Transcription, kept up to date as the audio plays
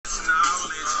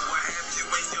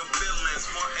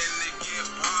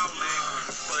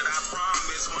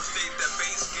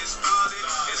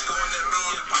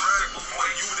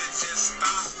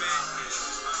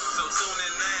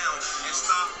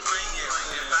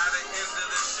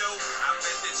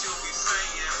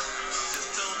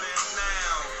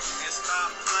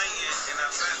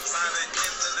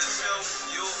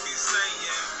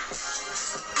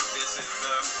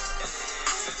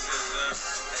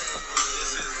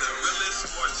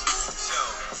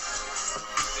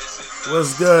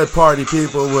What's good, party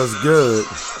people? What's good?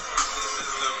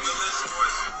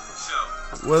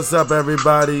 What's up,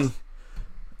 everybody?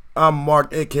 I'm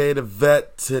Mark, aka The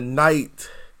Vet. Tonight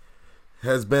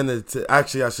has been,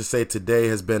 actually I should say today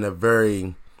has been a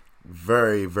very,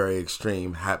 very, very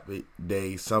extreme happy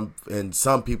day. Some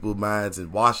people's minds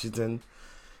in Washington,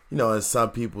 and some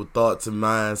people's thoughts and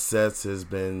mindsets has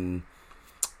been,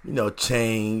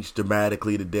 changed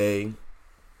dramatically today.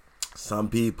 Some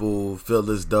people feel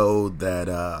as though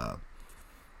that,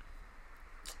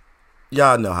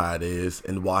 y'all know how it is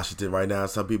in Washington right now.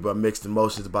 Some people have mixed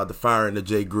emotions about the firing of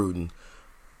Jay Gruden.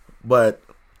 But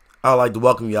I'd like to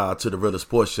welcome y'all to the Real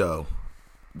Sports Show.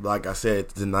 Like I said,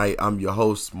 tonight I'm your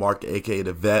host, Mark, aka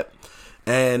The Vet.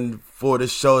 And for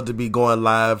this show to be going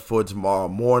live for tomorrow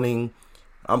morning,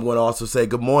 I'm going to also say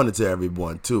good morning to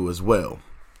everyone too as well.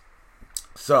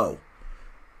 So,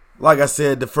 like I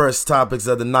said, the first topic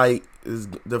of tonight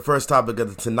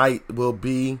will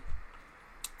be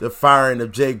the firing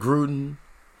of Jay Gruden.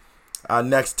 My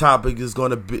next topic is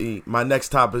going to be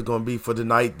for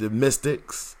tonight, the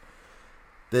Mystics.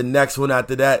 The next one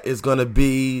after that is going to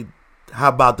be, how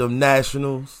about them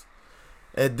Nationals?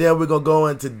 And then we're going to go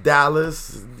into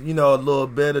Dallas, a little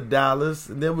bit of Dallas.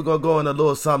 And then we're going to go into a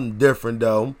little something different,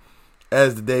 though.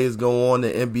 As the days go on,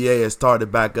 the NBA has started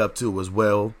back up, too, as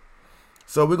well.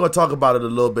 So we're going to talk about it a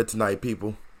little bit tonight,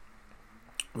 people.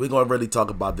 We're going to really talk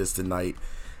about this tonight.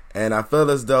 And I feel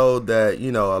as though that,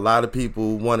 a lot of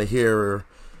people want to hear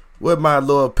what my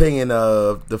little opinion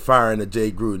of the firing of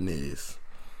Jay Gruden is.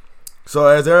 So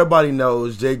as everybody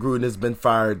knows, Jay Gruden has been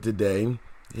fired today.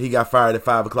 He got fired at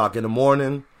 5 o'clock in the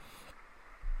morning.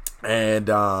 And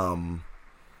how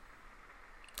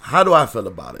do I feel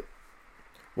about it?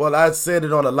 Well, I said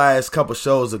it on a couple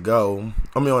shows ago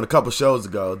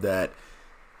that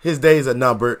his days are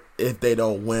numbered if they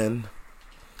don't win.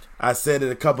 I said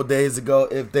it a couple days ago,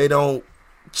 if they don't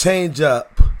change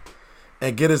up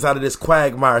and get us out of this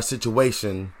quagmire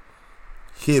situation,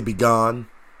 he'll be gone.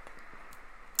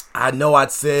 I know I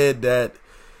said that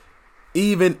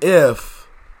even if,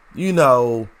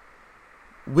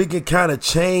 we can kind of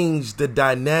change the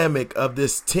dynamic of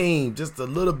this team just a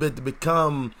little bit to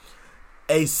become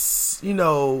a,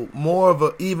 more of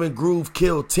an even groove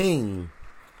kill team,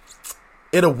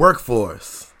 it'll work for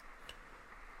us.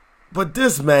 But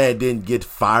this man didn't get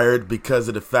fired because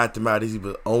of the fact that he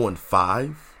was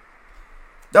 0-5.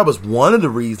 That was one of the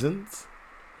reasons.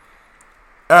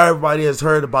 Everybody has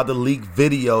heard about the leaked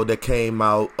video that came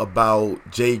out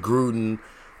about Jay Gruden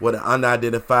with an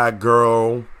unidentified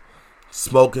girl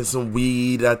smoking some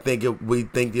weed. We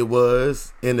think it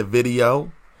was in the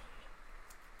video.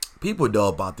 People know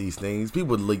about these things.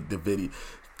 People leak the video.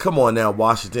 Come on now,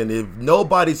 Washington. If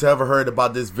nobody's ever heard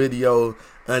about this video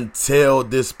until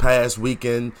this past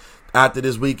weekend, after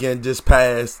this weekend just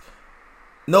passed,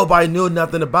 nobody knew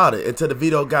nothing about it until the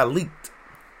video got leaked.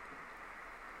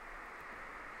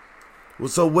 Well,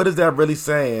 so what is that really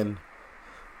saying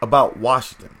about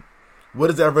Washington? What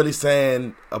is that really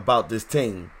saying about this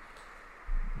team?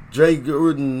 Jay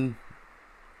Gruden,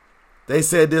 Jay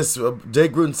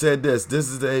Gruden said this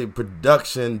is a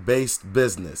production-based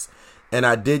business, and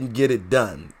I didn't get it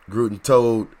done, Gruden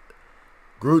told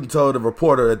a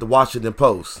reporter at the Washington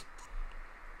Post.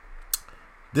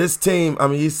 This team,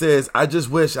 he says, I just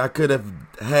wish I could have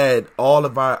had all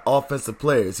of our offensive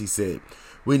players, he said.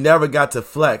 We never got to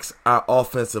flex our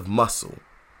offensive muscle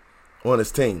on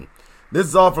his team. This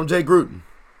is all from Jay Gruden.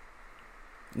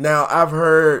 Now, I've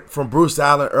heard from Bruce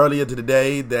Allen earlier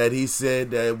today that he said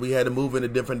that we had to move in a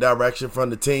different direction from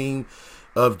the team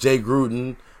of Jay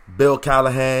Gruden. Bill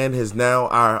Callahan is now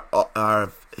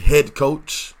our head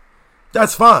coach.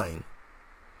 That's fine.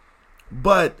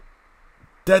 But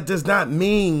that does not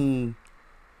mean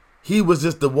he was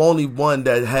just the only one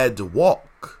that had to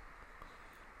walk.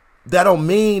 That don't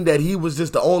mean that he was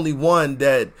just the only one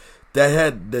that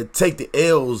had to take the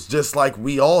L's just like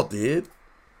we all did.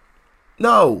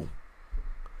 No.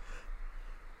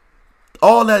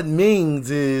 All that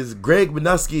means is Greg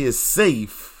Manusky is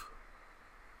safe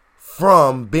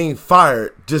from being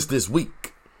fired just this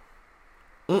week.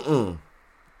 No,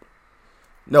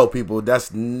 people,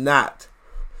 that's not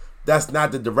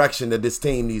the direction that this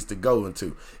team needs to go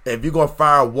into. If you're going to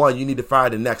fire one, you need to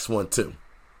fire the next one too.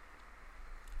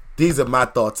 These are my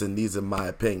thoughts and these are my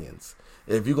opinions.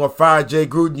 If you're going to fire Jay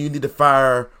Gruden, you need to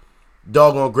fire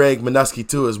doggone Greg Minuski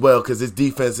too as well, because his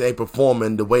defense ain't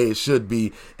performing the way it should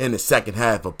be in the second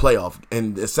half of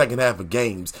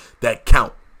games that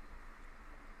count.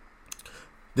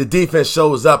 The defense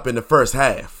shows up in the first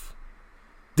half.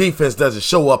 Defense doesn't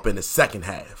show up in the second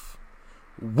half.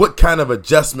 What kind of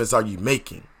adjustments are you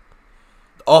making?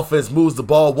 The offense moves the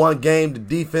ball one game, the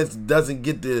defense doesn't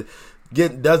get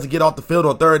off the field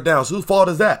on third down. So whose fault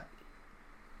is that?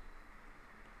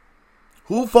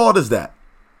 Whose fault is that?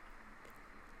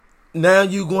 Now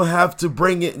you're going to have to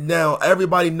bring it. Now,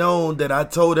 everybody known that I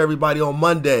told everybody on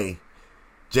Monday,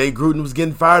 Jay Gruden was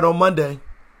getting fired on Monday.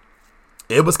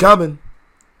 It was coming.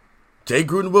 Jay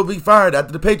Gruden will be fired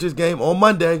after the Patriots game on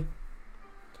Monday.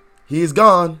 He is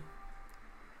gone.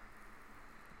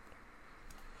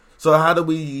 So how do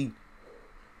we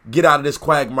get out of this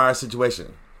quagmire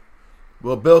situation?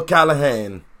 Well, Bill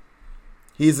Callahan,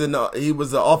 he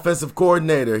was an offensive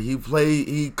coordinator.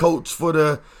 He coached for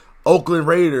the Oakland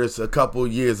Raiders a couple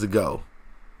years ago.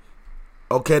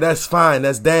 Okay, that's fine.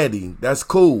 That's dandy. That's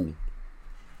cool.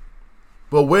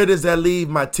 But where does that leave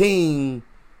my team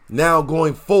now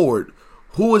going forward?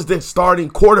 Who is the starting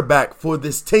quarterback for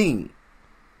this team?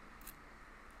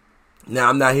 Now,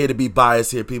 I'm not here to be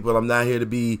biased here, people. I'm not here to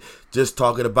be just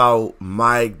talking about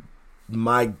my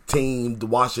team, the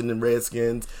Washington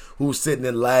Redskins, who's sitting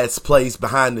in last place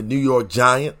behind the New York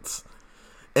Giants.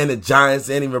 And the Giants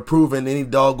ain't even proving any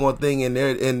doggone thing in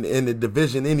the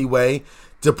division anyway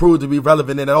to prove to be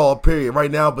relevant at all, period.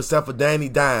 Right now, except for Danny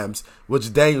Dimes, which is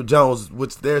Daniel Jones,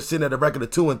 which they're sitting at a record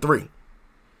of 2-3.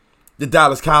 The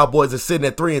Dallas Cowboys are sitting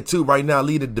at 3-2 right now,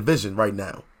 leading the division right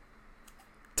now.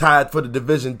 Tied for the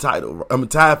division title.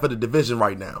 Tied for the division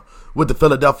right now with the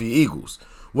Philadelphia Eagles.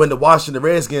 When the Washington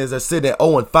Redskins are sitting at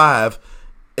 0-5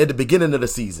 at the beginning of the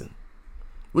season.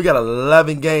 We got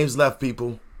 11 games left,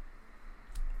 people.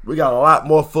 We got a lot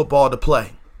more football to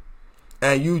play.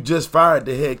 And you just fired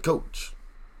the head coach.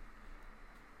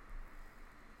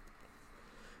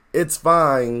 It's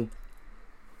fine.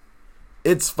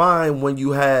 It's fine when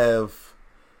you have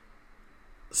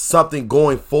something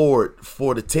going forward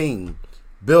for the team.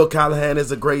 Bill Callahan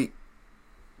is a great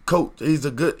coach. He's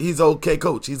okay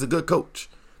coach. He's a good coach.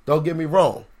 Don't get me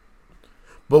wrong.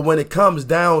 But when it comes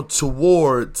down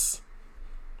towards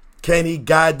can he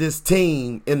guide this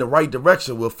team in the right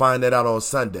direction, we'll find that out on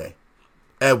Sunday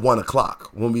at 1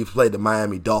 o'clock when we play the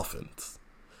Miami Dolphins.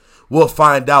 We'll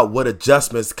find out what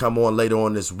adjustments come on later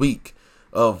on this week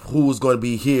of who's going to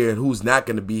be here and who's not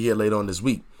going to be here later on this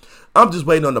week. I'm just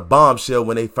waiting on the bombshell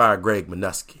when they fire Greg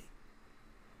Minuski.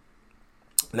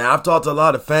 Now, I've talked to a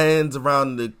lot of fans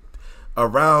around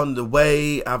the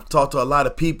way. I've talked to a lot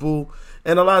of people,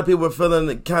 and a lot of people are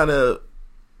feeling kind of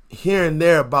here and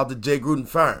there about the Jay Gruden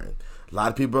firing. A lot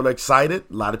of people are excited.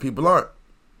 A lot of people aren't.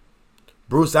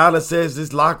 Bruce Allen says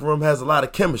this locker room has a lot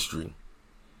of chemistry.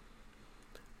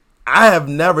 I have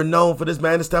never known for this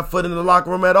man to step foot in the locker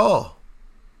room at all.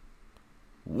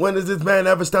 When has this man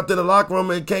ever stepped in the locker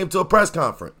room and came to a press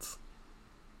conference?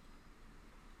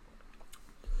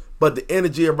 But the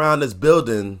energy around this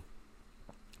building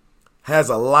has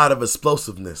a lot of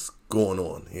explosiveness going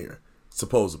on here,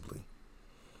 supposedly.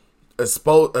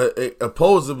 Supposedly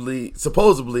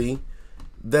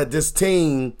that this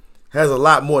team has a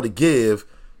lot more to give.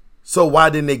 So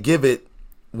why didn't they give it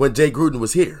when Jay Gruden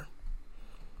was here?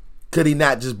 Could he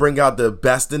not just bring out the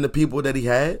best in the people that he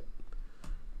had?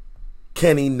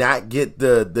 Can he not get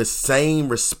the same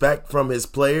respect from his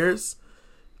players?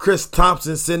 Chris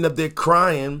Thompson sitting up there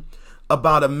crying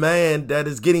about a man that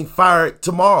is getting fired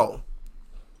tomorrow.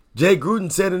 Jay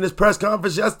Gruden said in his press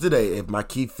conference yesterday, if my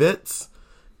key fits,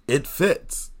 it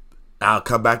fits. I'll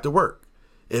come back to work.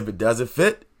 If it doesn't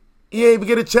fit, he ain't even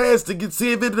get a chance to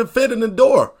see if it'll fit in the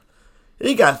door.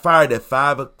 He got fired at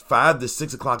 5 to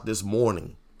 6 o'clock this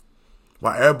morning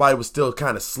while everybody was still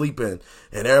kind of sleeping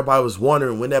and everybody was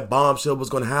wondering when that bombshell was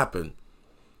going to happen.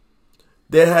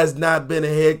 There has not been a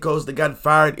head coach that got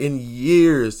fired in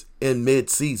years in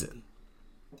mid-season.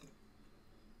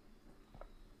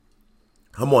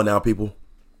 Come on now, people.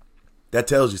 That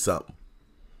tells you something.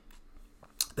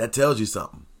 That tells you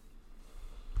something.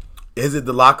 Is it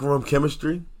the locker room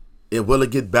chemistry? Will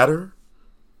it get better?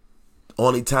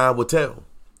 Only time will tell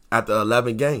after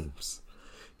 11 games.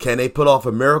 Can they put off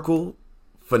a miracle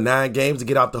for 9 games to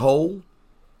get out the hole?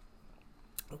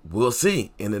 We'll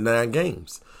see in the 9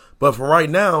 games. But for right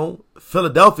now,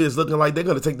 Philadelphia is looking like they're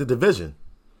going to take the division.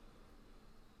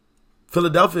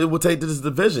 Philadelphia will take this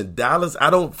division. Dallas,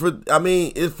 I don't foresee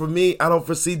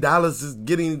Dallas is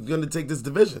going to take this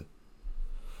division.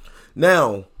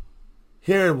 Now,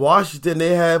 here in Washington,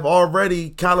 they have already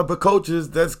caliber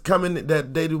coaches that's coming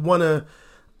that they want to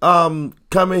come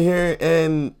in here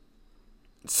and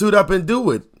suit up and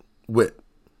do it with.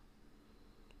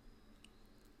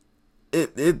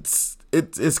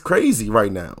 It's crazy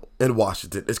right now in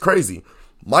Washington. It's crazy.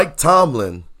 Mike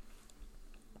Tomlin,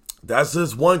 that's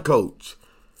just one coach.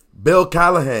 Bill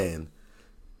Callahan,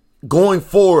 going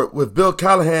forward with Bill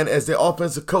Callahan as their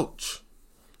offensive coach.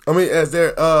 As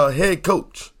their head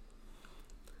coach.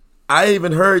 I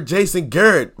even heard Jason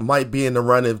Garrett might be in the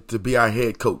running to be our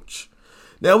head coach.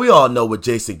 Now, we all know what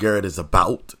Jason Garrett is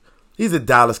about. He's a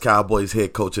Dallas Cowboys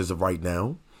head coach as of right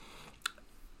now.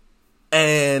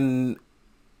 And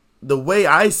the way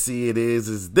I see it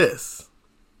is this.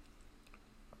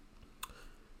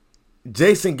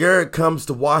 Jason Garrett comes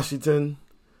to Washington.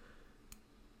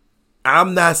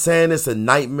 I'm not saying it's a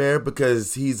nightmare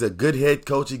because he's a good head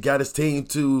coach. He got his team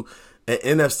to an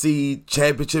NFC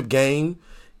championship game.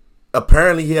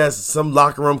 Apparently, he has some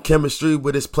locker room chemistry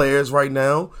with his players right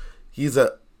now. He's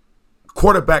a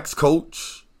quarterback's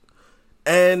coach.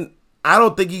 And I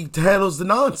don't think he handles the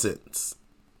nonsense.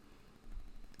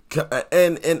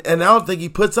 And I don't think he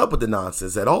puts up with the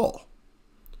nonsense at all.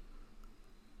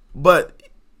 But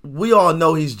we all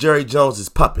know he's Jerry Jones's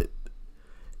puppet.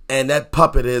 And that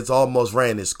puppet has almost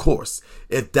ran its course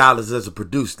if Dallas doesn't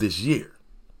produce this year.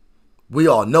 We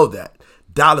all know that.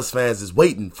 Dallas fans is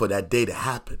waiting for that day to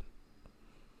happen.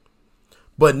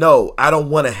 But no, I don't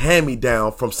want a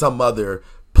hand-me-down from some other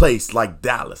place like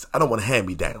Dallas. I don't want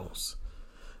hand-me-downs.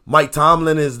 Mike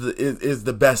Tomlin is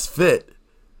the best fit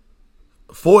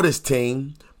for this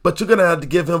team, but you're going to have to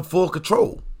give him full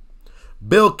control.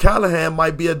 Bill Callahan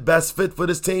might be a best fit for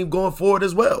this team going forward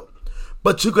as well,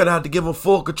 but you're going to have to give him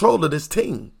full control of this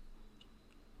team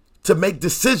to make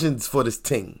decisions for this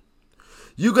team.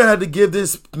 You're going to have to give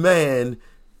this man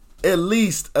at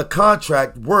least a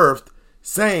contract worth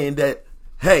saying that,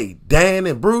 hey, Dan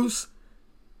and Bruce,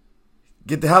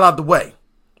 get the hell out the way.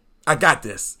 I got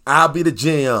this. I'll be the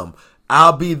GM.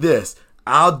 I'll be this.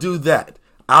 I'll do that.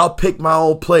 I'll pick my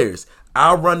own players.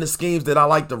 I'll run the schemes that I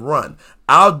like to run.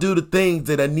 I'll do the things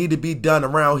that need to be done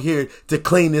around here to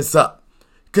clean this up.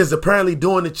 Because apparently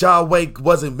doing the child way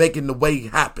wasn't making the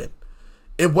wave happen.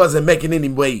 It wasn't making any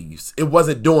waves. It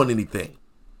wasn't doing anything.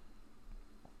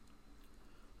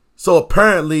 So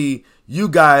apparently you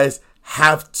guys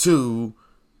have to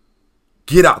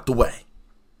get out the way.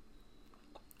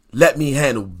 Let me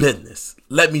handle business.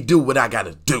 Let me do what I got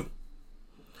to do.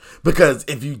 Because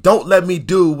if you don't let me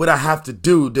do what I have to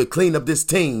do to clean up this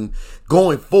team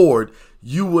going forward,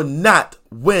 you will not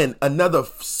win another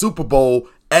Super Bowl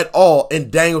at all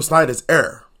in Daniel Snyder's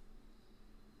era.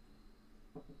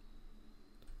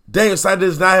 Daniel Snyder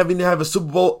does not even have a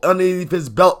Super Bowl underneath his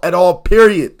belt at all,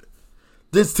 period.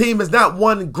 This team has not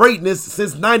won greatness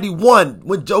since 91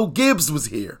 when Joe Gibbs was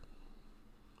here.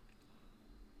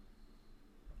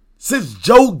 Since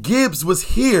Joe Gibbs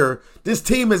was here, this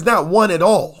team has not won at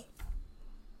all.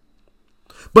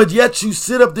 But yet you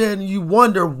sit up there and you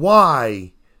wonder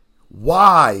why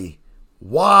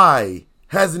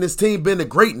hasn't this team been to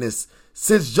greatness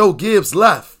since Joe Gibbs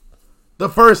left the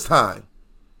first time?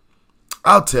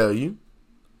 I'll tell you.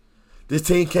 This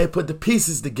team can't put the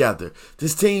pieces together.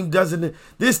 This team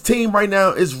right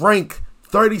now is ranked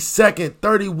 32nd,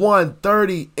 31,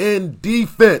 30 in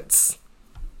defense.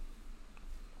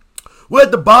 We're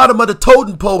at the bottom of the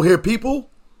totem pole here, people.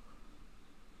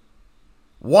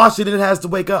 Washington has to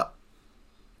wake up.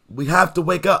 We have to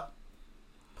wake up.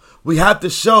 We have to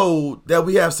show that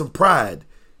we have some pride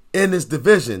in this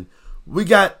division. We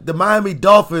got the Miami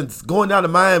Dolphins going down to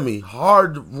Miami,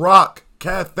 Hard Rock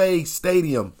Cafe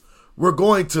Stadium. We're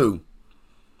going to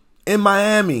in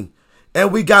Miami,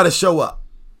 and we got to show up.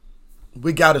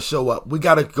 We got to show up. We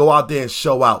got to go out there and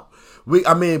show out.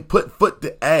 Put foot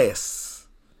to ass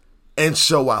and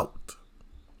show out.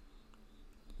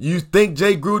 You think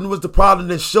Jay Gruden was the problem,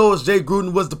 then show us Jay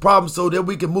Gruden was the problem so that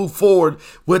we can move forward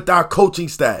with our coaching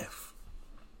staff.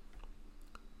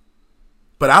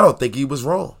 But I don't think he was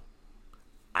wrong.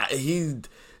 And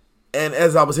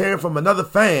as I was hearing from another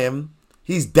fan,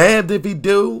 he's damned if he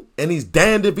do, and he's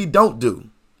damned if he don't do.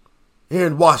 Here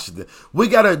in Washington. We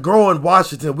got to grow in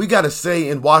Washington. We got to say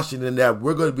in Washington that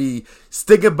we're going to be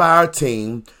sticking by our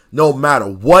team no matter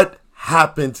what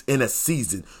happens in a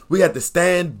season. We have to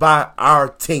stand by our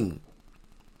team.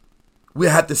 We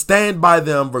have to stand by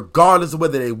them regardless of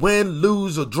whether they win,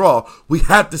 lose, or draw. We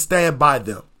have to stand by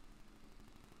them.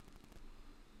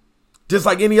 Just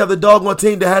like any other doggone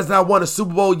team that has not won a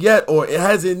Super Bowl yet, or it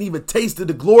hasn't even tasted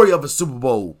the glory of a Super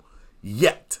Bowl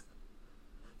yet.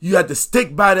 You have to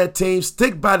stick by that team,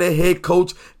 stick by that head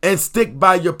coach, and stick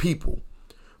by your people.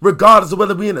 Regardless of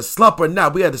whether we in a slump or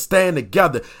not, we had to stand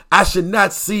together. I should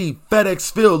not see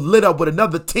FedEx Field lit up with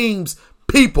another team's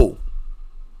people.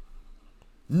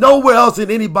 Nowhere else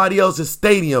in anybody else's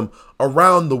stadium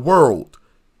around the world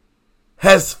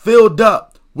has filled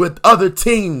up with other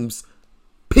teams'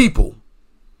 people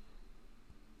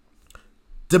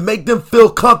to make them feel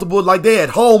comfortable like they're at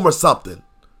home or something.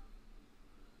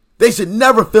 They should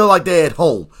never feel like they're at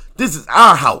home. This is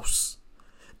our house,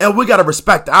 and we got to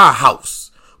respect our house.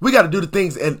 We got to do the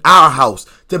things in our house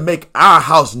to make our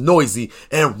house noisy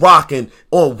and rocking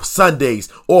on Sundays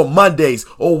or Mondays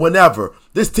or whenever.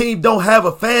 This team don't have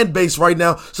a fan base right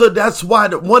now, so that's why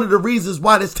one of the reasons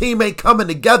why this team ain't coming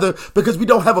together, because we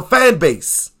don't have a fan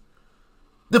base.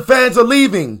 The fans are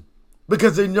leaving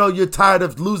because they know you're tired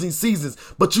of losing seasons,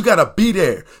 but you got to be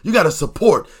there. You got to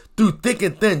support through thick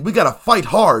and thin. We got to fight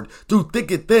hard through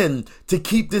thick and thin to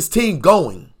keep this team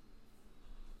going.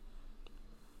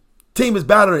 Team is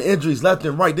battling injuries left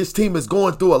and right. This team is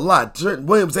going through a lot. Trent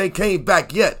Williams ain't came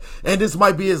back yet, and this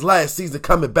might be his last season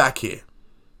coming back here.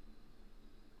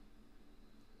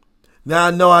 Now,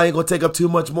 I know I ain't going to take up too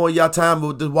much more of y'all time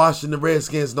with the Washington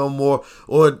Redskins no more,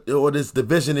 or this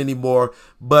division anymore,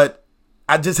 but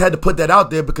I just had to put that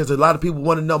out there because a lot of people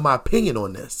want to know my opinion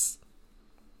on this.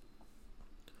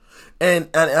 And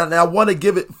I want to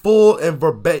give it full and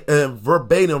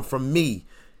verbatim from me.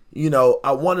 You know,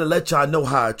 I want to let y'all know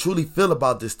how I truly feel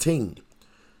about this team.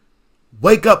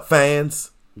 Wake up,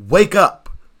 fans. Wake up.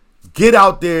 Get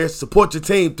out there, support your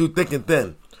team through thick and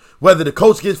thin. Whether the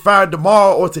coach gets fired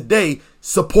tomorrow or today,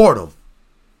 support him.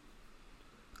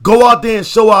 Go out there and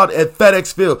show out at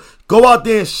FedEx Field. Go out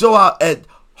there and show out at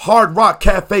Hard Rock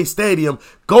Cafe Stadium.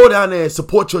 Go down there and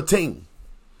support your team.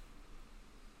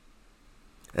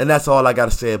 And that's all I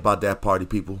got to say about that, party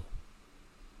people.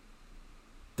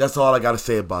 That's all I got to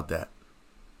say about that.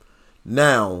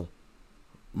 Now,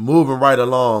 moving right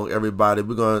along, everybody,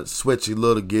 we're going to switch a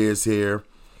little gears here.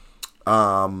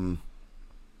 I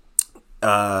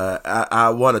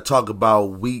want to talk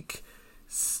about week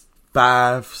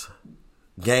 5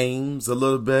 games a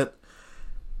little bit.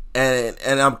 And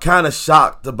I'm kind of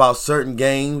shocked about certain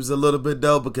games a little bit,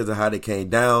 though, because of how they came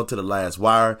down to the last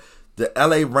wire. The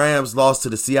LA Rams lost to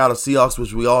the Seattle Seahawks,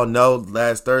 which we all know,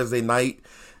 last Thursday night.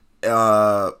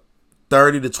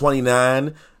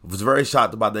 30-29. Was very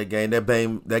shocked about that game.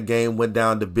 That game went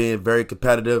down to being very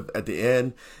competitive at the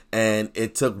end, and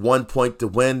it took 1 point to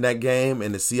win that game,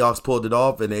 and the Seahawks pulled it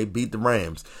off, and they beat the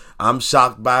Rams. I'm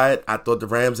shocked by it. I thought the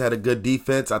Rams had a good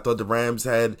defense. I thought the Rams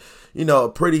had, a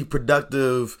pretty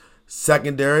productive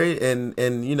secondary, and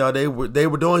they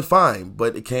were doing fine,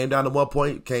 but it came down to 1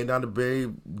 point. It came down to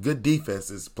very good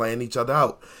defenses playing each other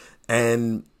out,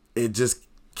 and it just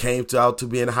came out to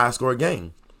being a high-scoring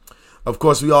game. Of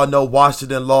course, we all know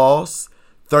Washington lost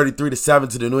 33-7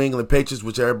 to the New England Patriots,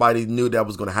 which everybody knew that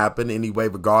was going to happen anyway,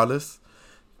 regardless.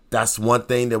 That's one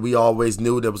thing that we always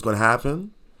knew that was going to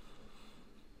happen.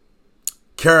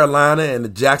 Carolina and the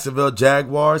Jacksonville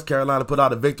Jaguars. Carolina put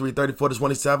out a victory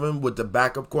 34-27 with the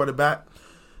backup quarterback.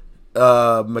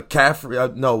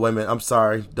 McCaffrey. No, wait a minute. I'm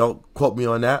sorry. Don't quote me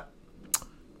on that.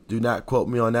 Do not quote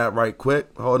me on that right quick.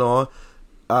 Hold on.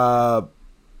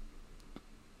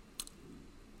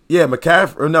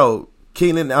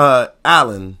 Keenan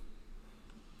Allen.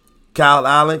 Kyle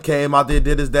Allen came out there,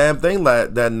 did his damn thing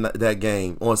that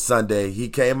game on Sunday. He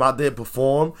came out there,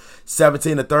 performed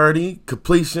 17-30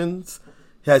 completions.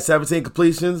 He had 17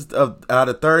 completions out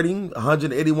of 30,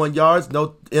 181 yards,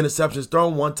 no interceptions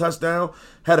thrown, 1 touchdown.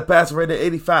 Had a passer rate of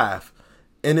 85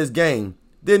 in his game.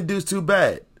 Didn't do too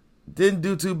bad.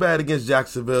 Against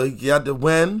Jacksonville. He got the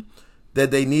win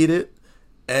that they needed.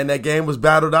 And that game was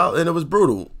battled out, and it was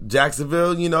brutal.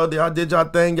 Jacksonville, y'all did y'all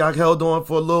thing. Y'all held on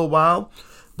for a little while.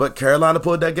 But Carolina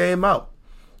pulled that game out.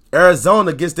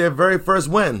 Arizona gets their very first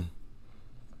win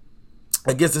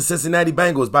against the Cincinnati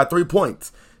Bengals by 3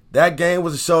 points. That game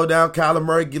was a showdown. Kyler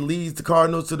Murray leads the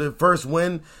Cardinals to their first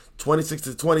win,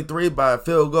 26-23 by a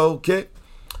field goal kick.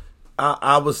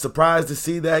 I was surprised to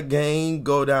see that game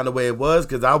go down the way it was,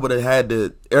 because I would have had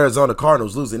the Arizona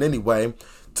Cardinals losing anyway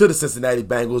to the Cincinnati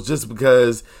Bengals, just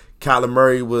because Kyler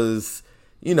Murray was,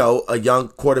 a young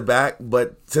quarterback,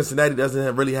 but Cincinnati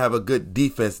doesn't really have a good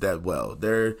defense that well.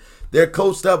 They're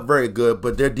coached up very good,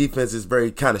 but their defense is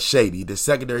very kind of shady. The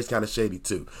secondary is kind of shady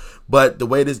too. But the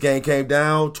way this game came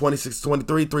down,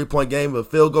 26-23, 3-point game with a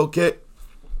field goal kick,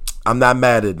 I'm not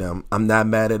mad at them. I'm not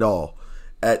mad at all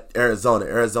at Arizona.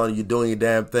 Arizona, you're doing your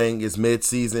damn thing. It's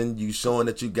mid-season. You showing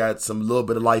that you got some little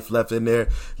bit of life left in there.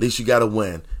 At least you got to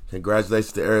win.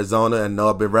 Congratulations to Arizona. I know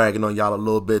I've been ragging on y'all a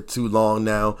little bit too long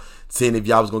now, seeing if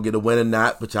y'all was going to get a win or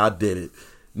not, but y'all did it.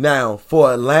 Now,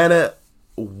 for Atlanta,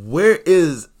 where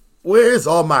is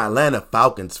all my Atlanta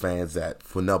Falcons fans at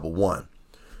for number one?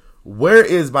 Where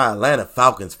is my Atlanta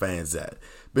Falcons fans at?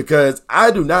 Because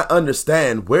I do not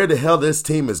understand where the hell this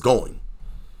team is going.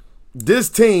 This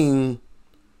team,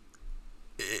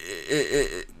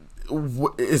 is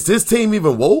this team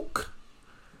even woke?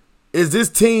 Is this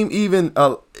team even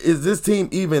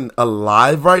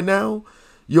alive right now?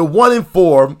 You're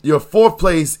 1-4. You're fourth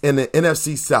place in the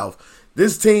NFC South.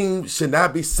 This team should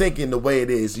not be sinking the way it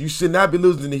is. You should not be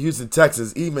losing to Houston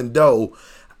Texans, even though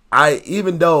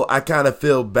I kind of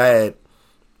feel bad,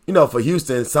 for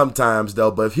Houston sometimes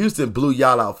though. But if Houston blew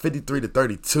y'all out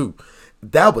 53-32,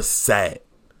 that was sad.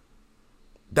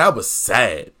 That was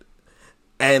sad.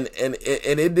 And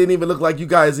it didn't even look like you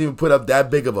guys even put up that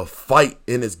big of a fight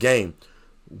in this game.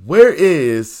 Where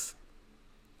is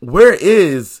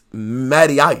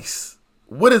Matty Ice?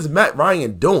 What is Matt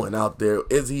Ryan doing out there?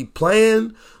 Is he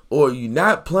playing or are you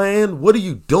not playing? What are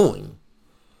you doing?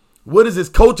 What is his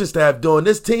coaching staff doing?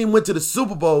 This team went to the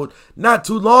Super Bowl not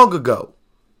too long ago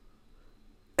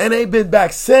and ain't been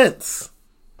back since.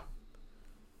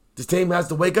 This team has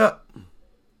to wake up.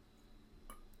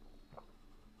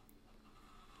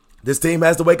 This team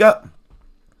has to wake up.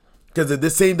 Because if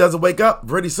this team doesn't wake up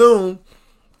pretty soon,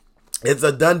 it's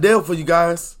a done deal for you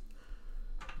guys.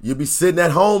 You'll be sitting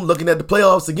at home looking at the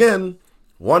playoffs again,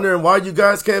 wondering why you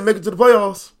guys can't make it to the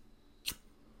playoffs.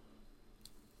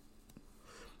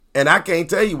 And I can't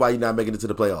tell you why you're not making it to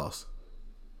the playoffs.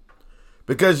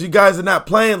 Because you guys are not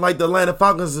playing like the Atlanta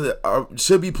Falcons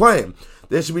should be playing.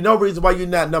 There should be no reason why you're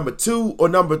not number 2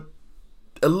 or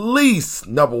at least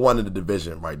number 1 in the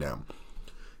division right now.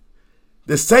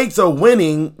 The Saints are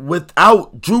winning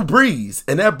without Drew Brees.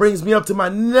 And that brings me up to my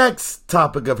next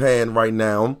topic of hand right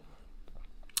now.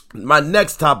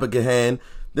 The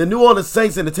New Orleans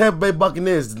Saints and the Tampa Bay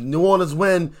Buccaneers. New Orleans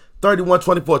win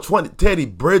 31-24. Teddy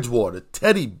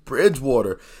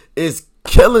Bridgewater is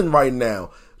killing right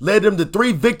now. Led them to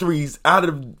 3 victories out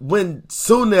of when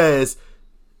soon as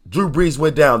Drew Brees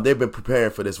went down. They've been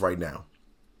preparing for this right now.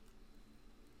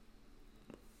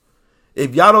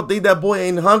 If y'all don't think that boy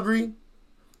ain't hungry,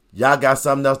 y'all got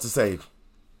something else to say.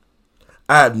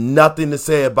 I have nothing to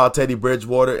say about Teddy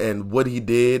Bridgewater and what he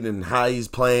did and how he's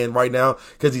playing right now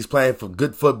because he's playing for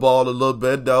good football a little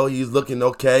bit, though. He's looking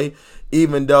okay,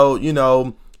 even though,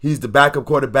 he's the backup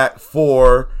quarterback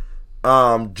for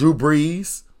Drew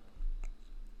Brees.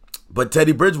 But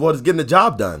Teddy Bridgewater's getting the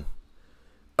job done.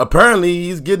 Apparently,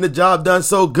 he's getting the job done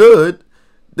so good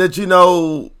that,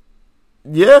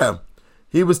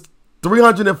 he was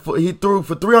 300. He threw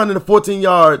for 314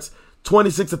 yards.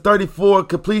 26-34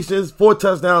 completions, 4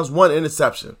 touchdowns, 1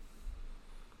 interception.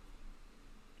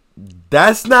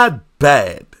 That's not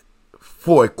bad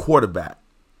for a quarterback.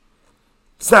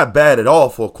 It's not bad at all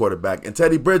for a quarterback. And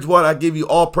Teddy Bridgewater, I give you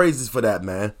all praises for that,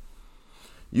 man.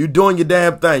 You doing your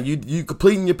damn thing. You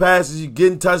completing your passes, you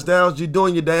getting touchdowns, you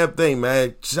doing your damn thing,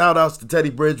 man. Shout outs to Teddy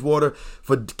Bridgewater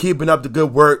for keeping up the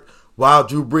good work. While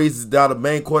Drew Brees is down, the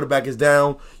main quarterback is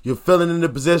down. You're filling in the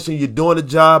position. You're doing the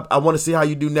job. I want to see how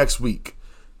you do next week.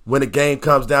 When the game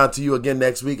comes down to you again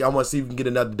next week, I want to see if you can get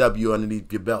another W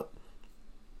underneath your belt.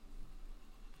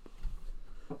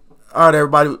 All right,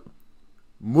 everybody.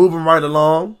 Moving right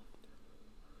along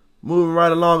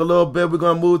a little bit. We're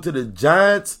going to move to the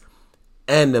Giants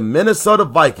and the Minnesota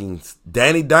Vikings.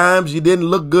 Danny Dimes, you didn't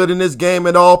look good in this game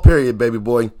at all, period, baby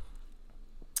boy.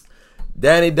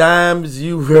 Danny Dimes,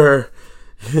 you were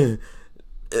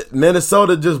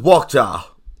Minnesota just walked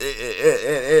y'all.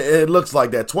 It looks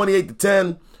like that.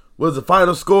 28-10 was the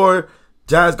final score.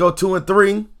 Giants go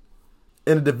 2-3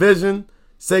 in the division.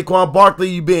 Saquon Barkley,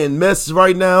 you being missed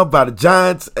right now by the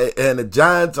Giants, and the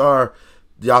Giants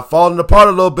y'all falling apart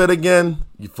a little bit again.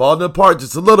 You falling apart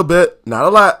just a little bit, not a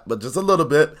lot, but just a little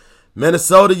bit.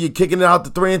 Minnesota, you're kicking it out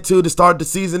to 3-2 to start the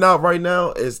season out right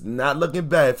now. It's not looking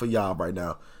bad for y'all right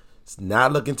now. It's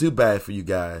not looking too bad for you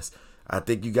guys. I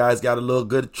think you guys got a little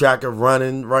good track of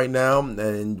running right now.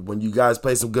 And when you guys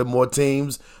play some good more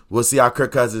teams, we'll see how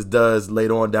Kirk Cousins does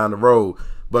later on down the road.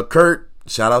 But Kurt,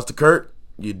 shout outs to Kurt.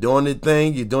 You're doing your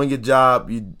thing. You're doing your job.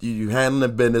 You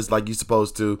handling business like you're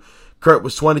supposed to. Kurt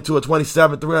was 22 of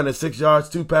 27, 306 yards,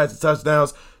 2 passing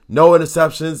touchdowns, no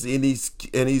interceptions, and he's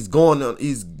good.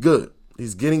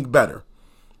 He's getting better.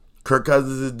 Kirk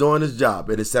Cousins is doing his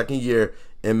job in his second year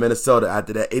in Minnesota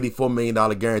after that $84 million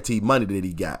guaranteed money that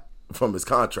he got from his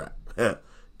contract.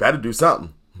 Better do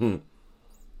something.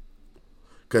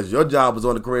 Because your job was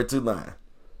on the career 2 line.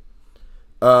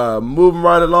 Moving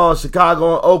right along,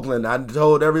 Chicago and Oakland. I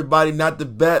told everybody not to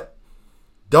bet.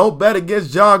 Don't bet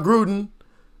against John Gruden.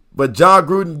 But John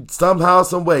Gruden somehow,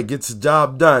 some way gets the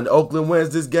job done. Oakland wins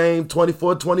this game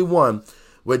 24-21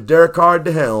 with Derek Carr at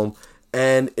the helm,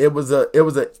 and it was a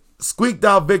squeaked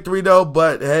out victory though.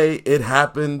 But hey, it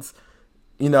happens.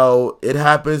 You know, it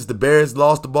happens. The Bears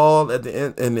lost the ball at the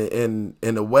end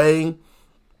in the way.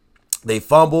 They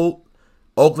fumbled.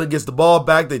 Oakland gets the ball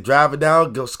back. They drive it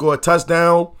down, go score a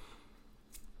touchdown.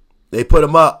 They put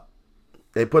them up.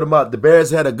 The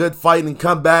Bears had a good fight and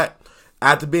comeback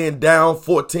after being down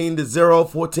 14-0,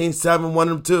 14-7, one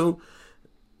of them two.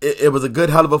 It was a good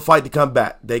hell of a fight to come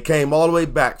back. They came all the way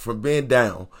back from being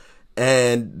down,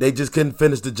 and they just couldn't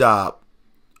finish the job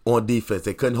on defense.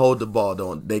 They couldn't hold the ball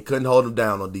down. They couldn't hold them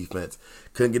down on defense.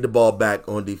 Couldn't get the ball back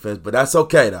on defense. But that's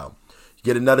okay, though. You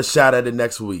get another shot at it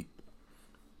next week.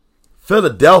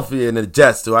 Philadelphia and the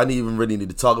Jets, too. I didn't even really need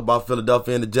to talk about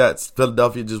Philadelphia and the Jets.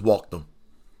 Philadelphia just walked them.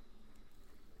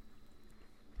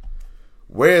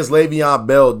 Where is Le'Veon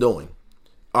Bell doing?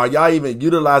 Are y'all even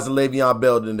utilizing Le'Veon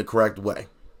Bell in the correct way?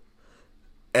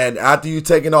 And after you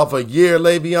taking off a year,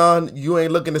 Le'Veon, you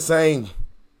ain't looking the same.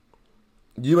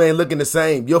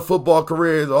 Your football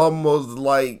career is almost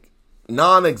like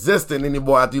non-existent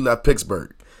anymore after you left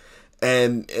Pittsburgh.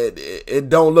 And it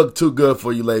don't look too good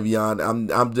for you, Le'Veon.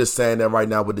 I'm just saying that right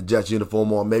now with the Jets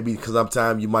uniform on. Maybe because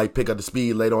sometimes you might pick up the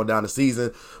speed later on down the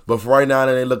season. But for right now,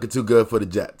 it ain't looking too good for the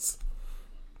Jets.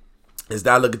 It's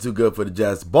not looking too good for the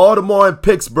Jets. Baltimore and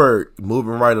Pittsburgh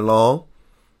moving right along.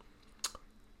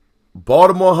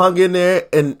 Baltimore hung in there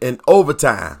in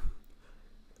overtime.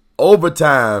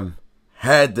 Overtime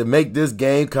had to make this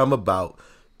game come about.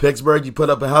 Pittsburgh, you put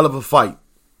up a hell of a fight.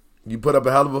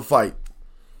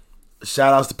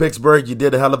 Shout outs to Pittsburgh. You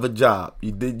did a hell of a job.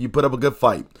 You put up a good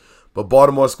fight. But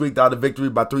Baltimore squeaked out a victory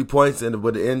by 3 points and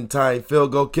with an end-time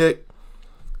field goal kick.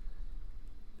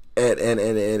 And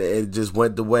it just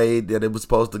went the way that it was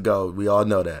supposed to go. We all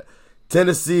know that.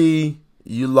 Tennessee,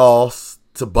 you lost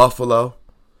to Buffalo.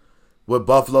 With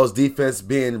Buffalo's defense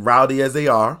being rowdy as they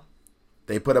are.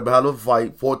 They put up a hell of a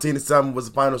fight. 14-7 was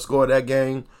the final score of that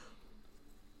game.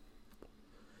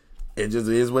 It just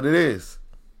is what it is.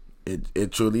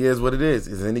 It truly is what it is.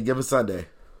 It's any given Sunday.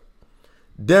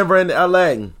 Denver and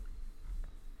LA.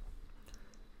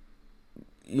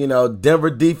 You know, Denver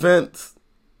defense.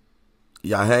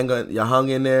 Y'all hung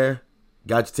in there.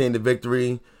 Got your team to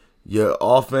victory. Your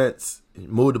offense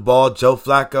moved the ball. Joe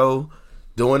Flacco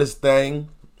doing his thing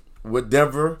with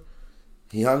Denver.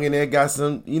 He hung in there, got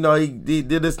some, he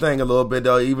did his thing a little bit,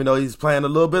 though, even though he's playing a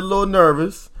little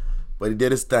nervous. But he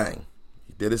did his thing.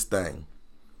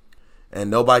 And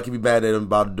nobody can be mad at him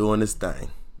about doing his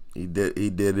thing. He did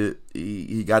it.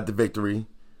 He got the victory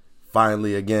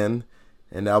finally again.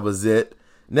 And that was it.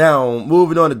 Now,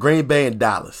 moving on to Green Bay and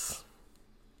Dallas.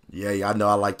 Yeah, I know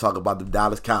I like talking about the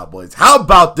Dallas Cowboys. How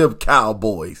about them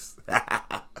Cowboys?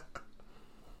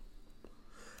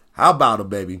 How about them,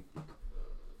 baby?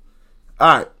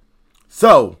 All right.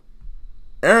 So,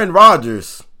 Aaron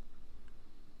Rodgers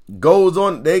goes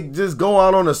on. They just go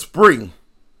out on a spree.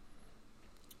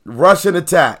 Rushing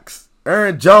attacks.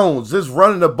 Aaron Jones just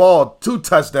running the ball, 2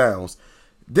 touchdowns.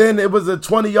 Then it was a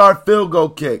 20-yard field goal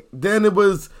kick. Then it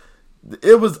was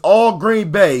all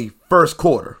Green Bay first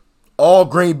quarter. All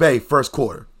Green Bay first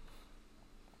quarter.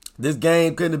 This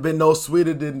game couldn't have been no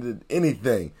sweeter than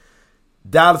anything.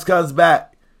 Dallas comes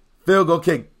back. Field goal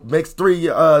kick. Makes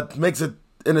it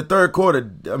in the third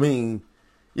quarter. I mean,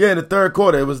 in the third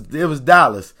quarter, it was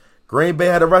Dallas. Green Bay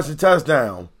had a rushing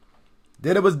touchdown.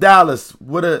 Then it was Dallas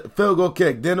with a field goal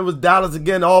kick. Then it was Dallas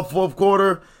again all fourth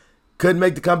quarter. Couldn't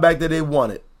make the comeback that they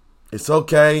wanted. It's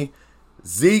okay.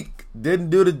 Zeke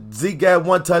had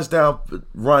 1 touchdown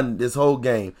run this whole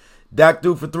game. Dak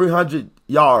threw for 300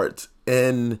 yards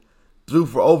and threw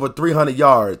for over 300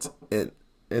 yards in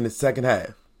the second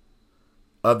half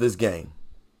of this game.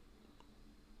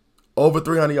 Over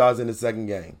 300 yards in the second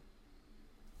game.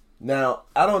 Now,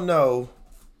 I don't know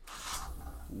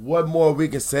what more we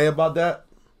can say about that.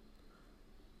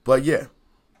 But yeah.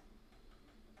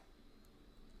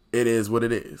 It is what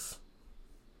it is.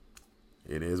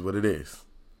 It is what it is.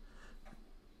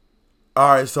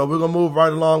 Alright, so we're going to move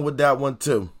right along with that one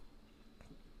too.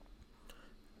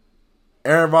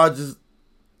 Aaron Rodgers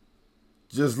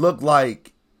just looked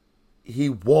like he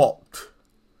walked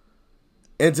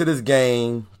into this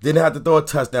game. Didn't have to throw a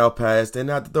touchdown pass.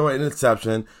 Didn't have to throw an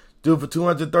interception. Threw for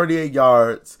 238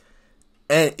 yards.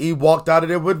 And he walked out of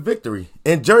there with victory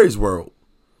in Jerry's world.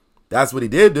 That's what he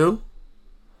did do.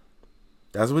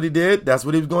 That's what he did. That's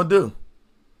what he was going to do.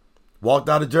 Walked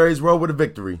out of Jerry's world with a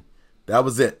victory. That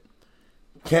was it.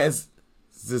 Kansas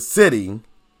City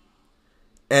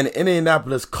and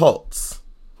Indianapolis Colts.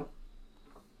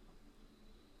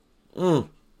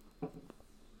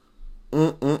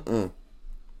 I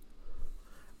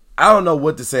don't know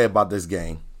what to say about this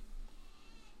game.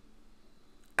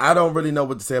 I don't really know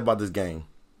what to say about this game.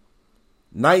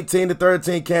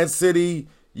 19-13 Kansas City.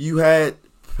 You had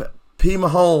P.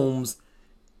 Mahomes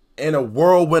in a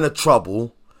whirlwind of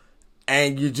trouble,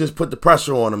 and you just put the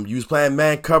pressure on him. You was playing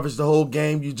man coverage the whole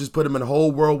game. You just put him in a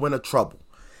whole whirlwind of trouble.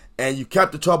 And you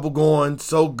kept the trouble going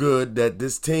so good that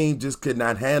this team just could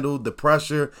not handle the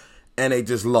pressure, and they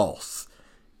just lost.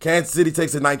 Kansas City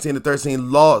takes a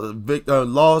 19-13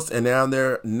 loss, and now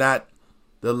they're not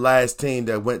the last team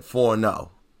that went 4-0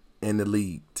 in the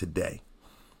league today.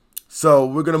 So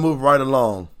we're going to move right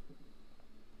along.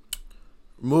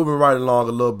 Moving right along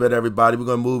a little bit, everybody. We're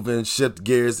going to move and shift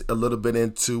gears a little bit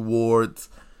in towards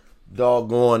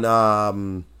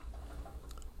doggone.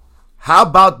 How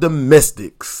about the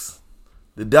Mystics?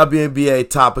 The WNBA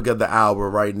topic of the hour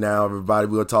right now, everybody.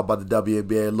 We're going to talk about the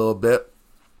WNBA a little bit.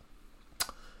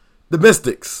 The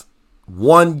Mystics,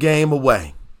 1 game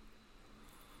away.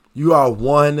 You are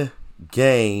 1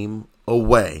 game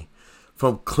away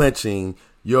from clinching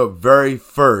your very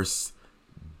first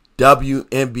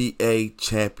WNBA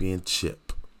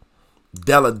championship.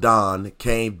 Delle Donne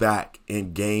came back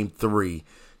in Game 3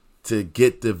 to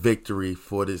get the victory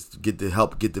for this,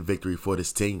 help get the victory for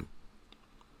this team.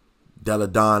 Delle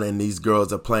Donne and these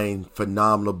girls are playing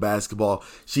phenomenal basketball.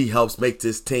 She helps make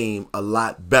this team a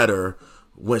lot better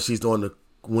when she's on the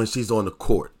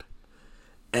court.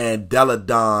 And Delle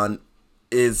Donne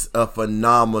is a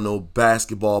phenomenal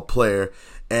basketball player,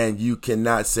 and you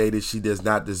cannot say that she does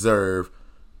not deserve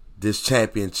this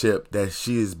championship that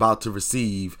she is about to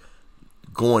receive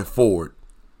going forward.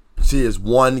 She is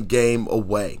 1 game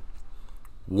away.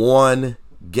 1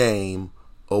 game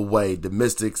away. The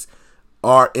Mystics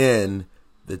are in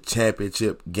the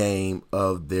championship game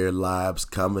of their lives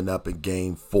coming up in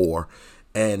Game 4.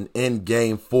 And in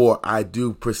Game 4, I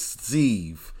do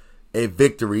perceive a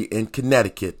victory in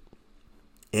Connecticut.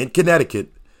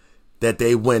 That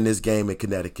they win this game in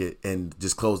Connecticut and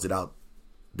just close it out.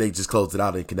 They just closed it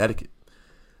out in Connecticut.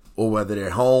 Or whether they're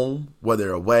home, whether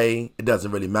they're away, it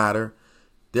doesn't really matter.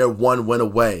 They're 1 win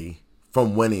away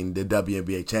from winning the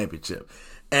WNBA championship.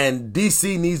 And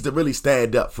DC needs to really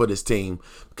stand up for this team,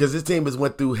 because this team has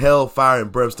went through hell, fire,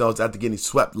 and brimstones after getting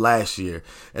swept last year.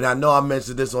 And I know I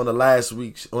mentioned this on the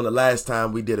last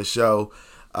time we did a show,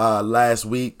 last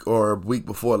week or week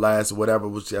before last, or whatever,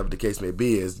 whichever the case may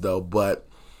be is though. But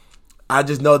I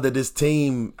just know that this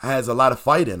team has a lot of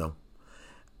fight in them.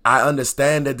 I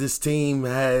understand that this team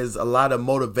has a lot of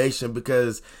motivation,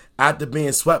 because after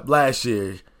being swept last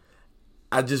year,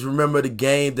 I just remember the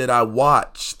game that I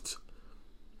watched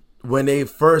when they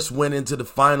first went into the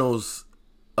finals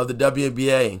of the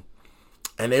WNBA,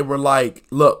 and they were like,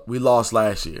 look, we lost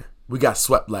last year. We got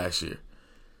swept last year.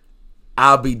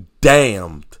 I'll be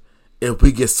damned if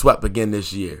we get swept again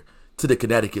this year to the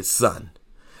Connecticut Sun.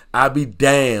 I'll be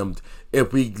damned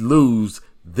if we lose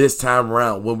this time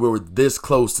around, when we were this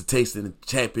close to tasting the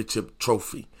championship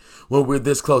trophy, when we're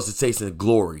this close to tasting the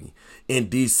glory in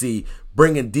DC,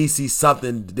 bringing DC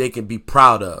something they can be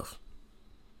proud of.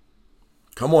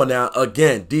 Come on now,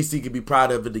 again, DC can be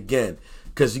proud of it again,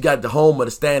 because you got the home of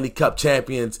the Stanley Cup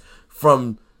champions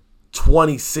from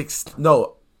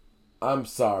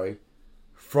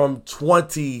from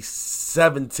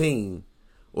 2017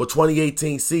 or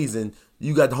 2018 season.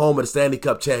 You got the home of the Stanley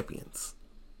Cup champions.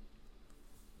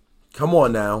 Come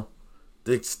on now.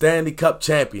 The Stanley Cup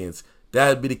champions, that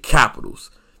would be the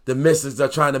Capitals. The Mystics are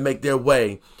trying to make their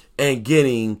way and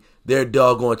getting their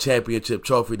doggone championship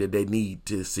trophy that they need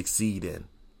to succeed in.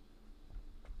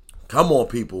 Come on,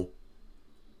 people.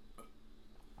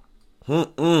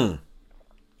 Come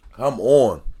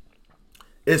on.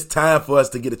 It's time for us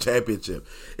to get a championship.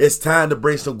 It's time to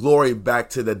bring some glory back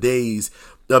to the days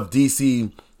of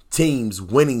DC teams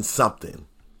winning something.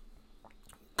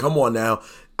 Come on now.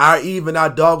 Our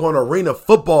doggone arena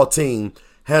football team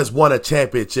has won a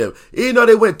championship. Even though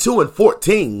they went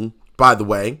 2-14, by the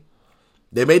way,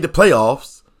 they made the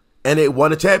playoffs and they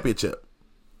won a championship.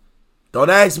 Don't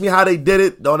ask me how they did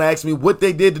it. Don't ask me what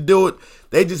they did to do it.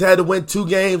 They just had to win 2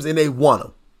 games and they won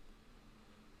them.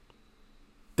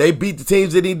 They beat the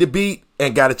teams they need to beat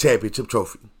and got a championship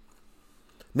trophy.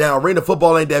 Now, arena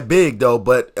football ain't that big, though,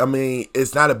 but, I mean,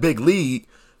 it's not a big league,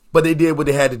 but they did what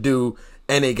they had to do,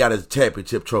 and they got a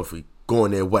championship trophy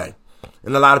going their way.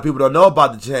 And a lot of people don't know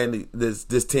about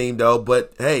this team, though,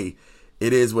 but, hey,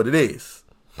 it is what it is.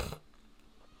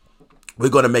 We're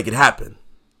going to make it happen.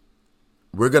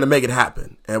 We're going to make it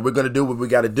happen, and we're going to do what we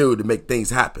got to do to make things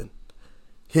happen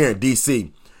here in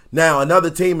D.C. Now, another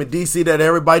team in DC that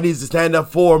everybody needs to stand up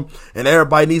for and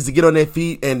everybody needs to get on their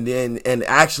feet and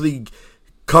actually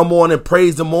come on and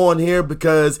praise them on here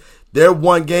because they're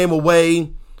one game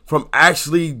away from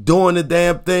actually doing the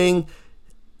damn thing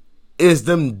is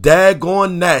them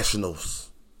daggone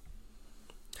Nationals.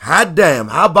 Hot damn,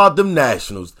 how about them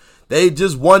Nationals? They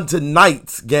just won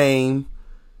tonight's game.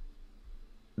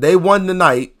 They won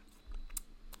tonight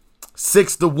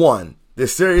 6-1. The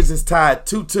series is tied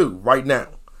 2-2 right now.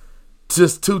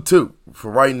 Just 2-2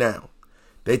 for right now.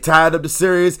 They tied up the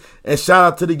series, and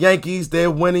shout out to the Yankees. They're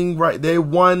winning right. They're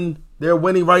winning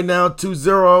right now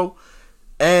 2-0.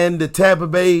 And the Tampa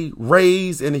Bay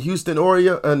Rays and the Houston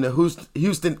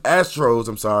Astros,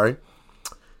 I'm sorry.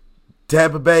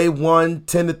 Tampa Bay won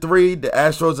 10-3. The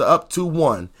Astros are up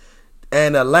 2-1.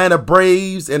 And Atlanta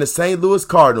Braves and the St. Louis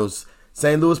Cardinals.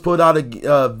 St. Louis pulled out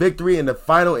a victory in the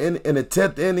final in the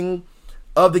 10th inning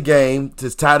of the game to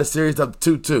tie the series up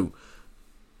 2-2.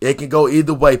 It can go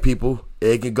either way, people.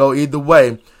 It can go either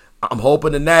way. I'm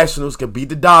hoping the Nationals can beat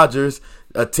the Dodgers,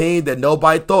 a team that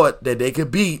nobody thought that they could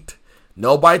beat.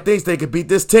 Nobody thinks they could beat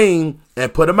this team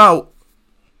and put them out.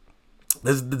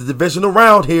 This is the divisional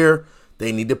round here.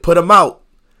 They need to put them out.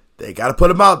 They got to put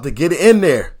them out to get it in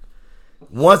there.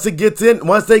 Once they get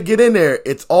in there,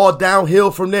 it's all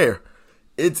downhill from there.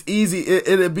 It's easy.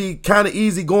 It'll be kind of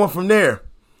easy going from there.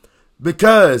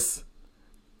 Because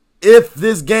if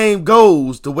this game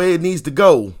goes the way it needs to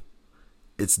go,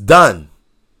 it's done.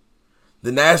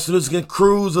 The Nationals can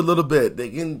cruise a little bit. They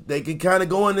can kind of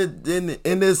go in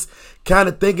this kind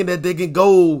of thinking that they can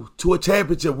go to a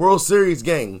championship World Series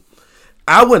game.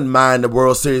 I wouldn't mind the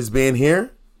World Series being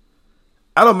here.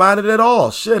 I don't mind it at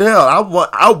all. Shit, hell,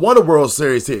 I want a World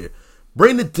Series here.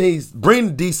 Bring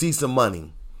DC some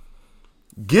money.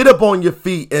 Get up on your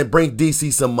feet and bring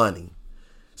DC some money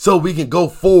so we can go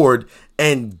forward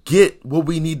and get what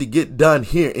we need to get done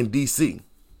here in DC.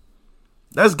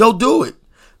 Let's go do it.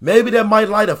 Maybe that might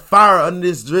light a fire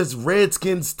under this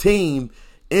Redskins team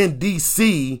in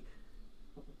DC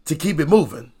to keep it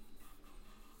moving.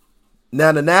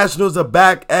 Now, the Nationals are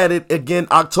back at it again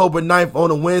October 9th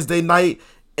on a Wednesday night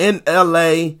in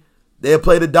LA. They'll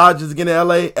play the Dodgers again in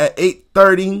LA at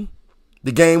 8:30.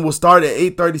 The game will start at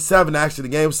 8:37. Actually, the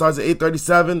game starts at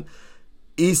 8:37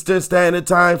 Eastern Standard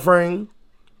Time frame.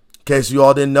 In case you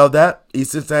all didn't know that,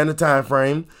 Eastern Standard Time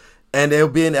frame. And they'll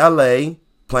be in LA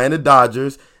playing the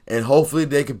Dodgers. And hopefully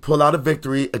they can pull out a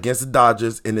victory against the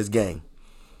Dodgers in this game.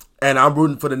 And I'm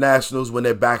rooting for the Nationals when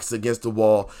their back's against the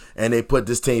wall. And they put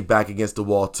this team back against the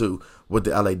wall, too, with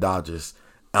the LA Dodgers.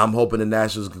 I'm hoping the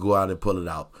Nationals can go out and pull it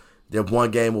out. They're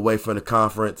one game away from the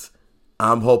conference.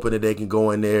 I'm hoping that they can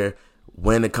go in there,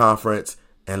 win the conference,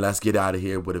 and let's get out of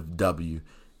here with a W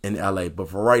in LA. But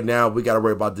for right now, we got to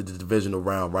worry about the divisional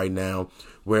round right now,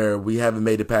 where we haven't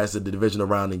made it past the divisional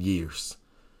round in years.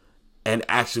 And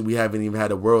actually, we haven't even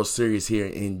had a World Series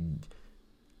here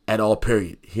at all,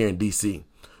 period, here in D.C.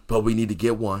 But we need to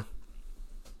get one.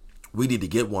 We need to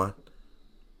get one.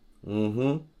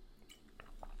 We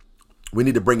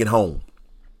need to bring it home.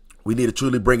 We need to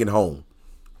truly bring it home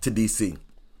to D.C.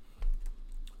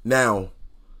 Now,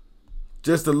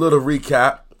 just a little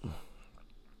recap.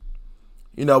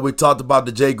 You know, we talked about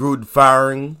the Jay Gruden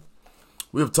firing.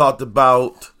 We've talked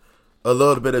about a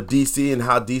little bit of DC and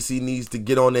how DC needs to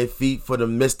get on their feet for the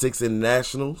Mystics and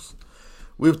Nationals.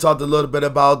 We've talked a little bit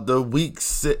about the week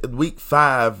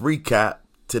 5 recap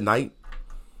tonight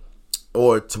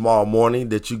or tomorrow morning,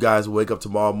 that you guys wake up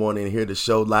tomorrow morning and hear the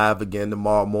show live again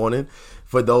tomorrow morning.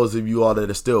 For those of you all that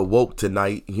are still woke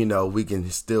tonight, you know, we can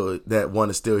still, that want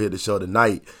to still hear the show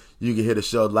tonight, you can hear the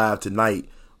show live tonight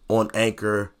on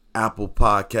Anchor, Apple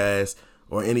Podcasts,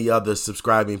 or any other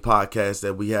subscribing podcast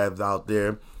that we have out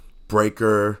there.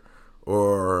 Breaker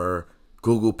or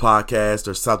Google Podcast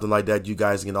or something like that. You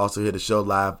guys can also hear the show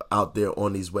live out there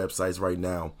on these websites right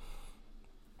now.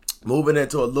 Moving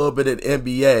into a little bit of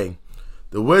NBA.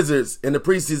 The Wizards in the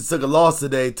preseason took a loss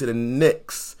today to the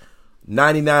Knicks,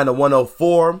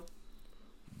 99-104.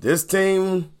 This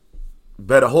team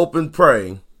better hope and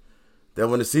pray that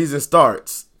when the season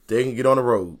starts, they can get on the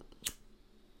road.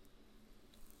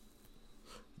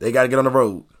 They got to get on the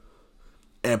road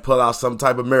and pull out some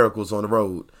type of miracles on the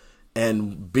road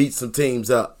and beat some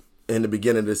teams up in the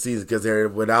beginning of the season, because they're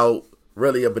without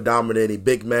really a predominating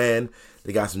big man.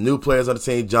 They got some new players on the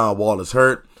team. John Wall is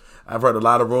hurt. I've heard a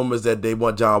lot of rumors that they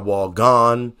want John Wall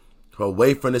gone,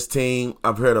 away from this team.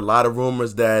 I've heard a lot of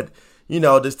rumors that, you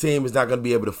know, this team is not going to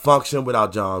be able to function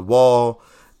without John Wall.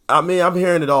 I mean, I'm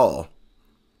hearing it all.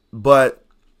 But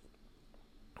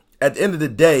at the end of the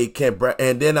day,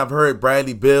 and then I've heard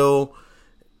Bradley Beal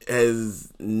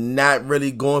is not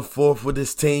really going forth with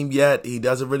this team yet. He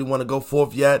doesn't really want to go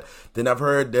forth yet. Then I've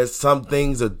heard that some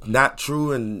things are not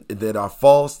true and that are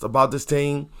false about this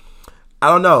team. I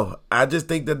don't know. I just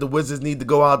think that the Wizards need to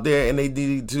go out there and they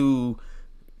need to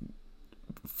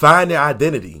find their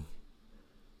identity.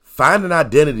 Find an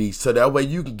identity so that way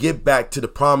you can get back to the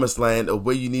promised land of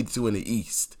where you need to in the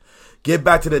East. Get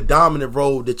back to the dominant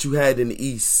role that you had in the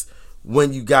East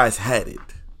when you guys had it.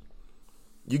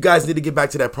 You guys need to get back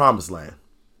to that promised land.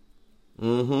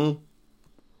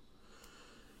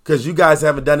 Because you guys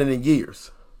haven't done it in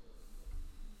years.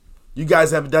 You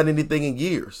guys haven't done anything in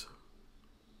years.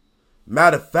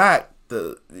 Matter of fact,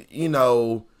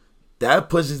 that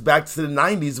pushes back to the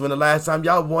 90s when the last time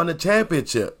y'all won a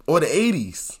championship, or the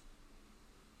 80s.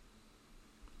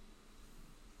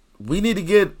 We need to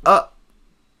get up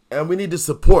and we need to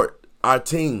support our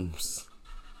teams.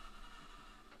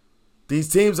 These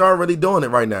teams aren't really doing it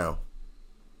right now.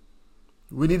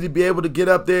 We need to be able to get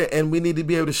up there and we need to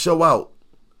be able to show out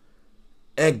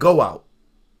and go out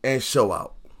and show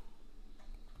out.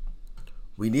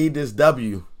 We need this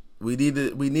W. We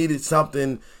needed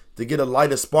something to get a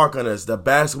lighter spark on us. The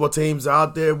basketball teams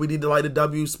out there, we need to light a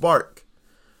W spark.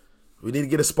 We need to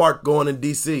get a spark going in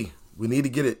DC. We need to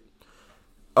get it.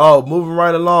 Oh, moving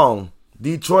right along.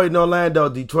 Detroit and Orlando.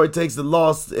 Detroit takes the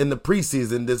loss in the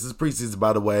preseason. This is preseason,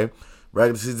 by the way.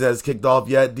 Regular season hasn't kicked off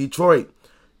yet. Detroit,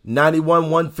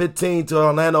 91-115 to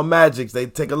Orlando Magic. They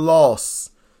take a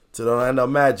loss to the Orlando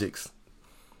Magic.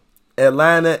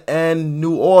 Atlanta and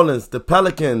New Orleans, the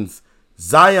Pelicans.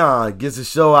 Zion gets a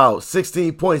show out.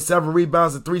 16 points, 7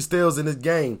 rebounds, and 3 steals in this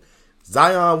game.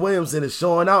 Zion Williamson is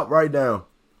showing out right now.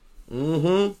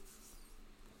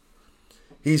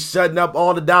 He's shutting up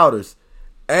all the doubters.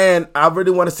 And I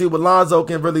really want to see what Lonzo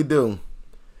can really do.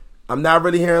 I'm not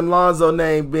really hearing Lonzo's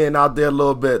name being out there a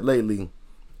little bit lately.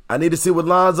 I need to see what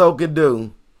Lonzo can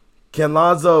do. Can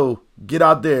Lonzo get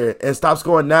out there and stop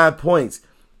scoring 9 points?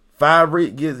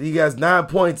 He has 9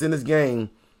 points in this game,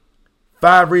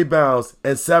 5 rebounds,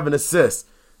 and 7 assists.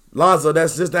 Lonzo,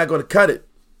 that's just not going to cut it.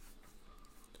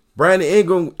 Brandon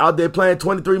Ingram out there playing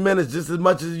 23 minutes just as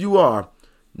much as you are.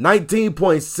 19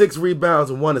 points, 6 rebounds,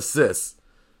 and 1 assist.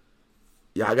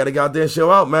 Y'all got to get out there and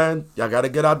show out, man. Y'all got to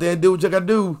get out there and do what you got to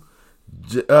do.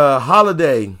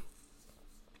 Holiday,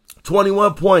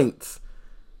 21 points,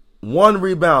 1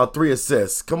 rebound, 3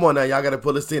 assists. Come on now, y'all got to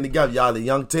pull this team together. Y'all a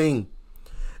young team.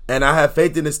 And I have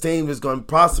faith in this team is going to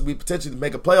possibly potentially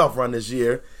make a playoff run this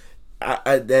year.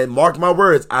 And mark my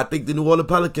words, I think the New Orleans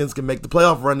Pelicans can make the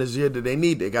playoff run this year that they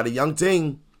need. They got a young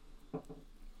team.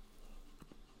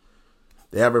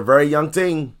 They have a very young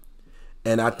team.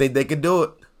 And I think they can do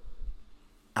it.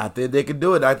 I think they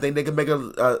can make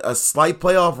a slight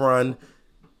playoff run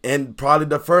in probably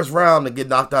the first round to get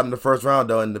knocked out in the first round,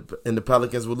 though. And the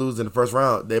Pelicans will lose in the first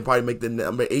round. They'll probably make the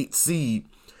number 8 seed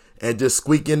and just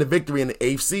squeak in the victory in the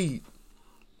 8th seed.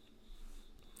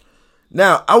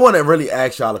 Now, I want to really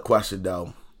ask y'all a question,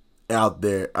 though, out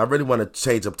there. I really want to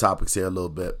change up topics here a little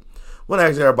bit. I want to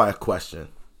ask everybody a question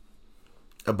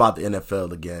about the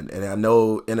NFL again. And I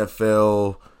know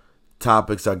NFL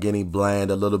topics are getting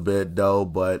bland a little bit, though,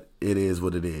 but it is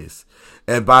what it is.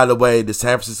 And by the way, the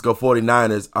San Francisco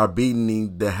 49ers are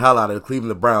beating the hell out of the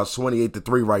Cleveland Browns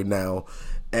 28-3 right now.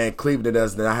 And Cleveland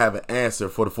does not have an answer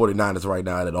for the 49ers right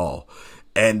now at all.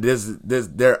 And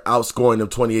they're outscoring them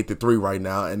 28-3 right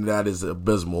now, and that is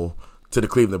abysmal to the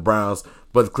Cleveland Browns.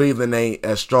 But Cleveland ain't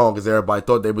as strong as everybody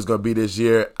thought they was going to be this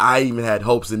year. I even had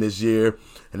hopes in this year,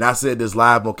 and I said this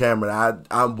live on camera.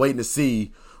 I'm waiting to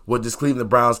see what this Cleveland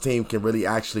Browns team can really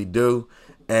actually do,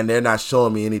 and they're not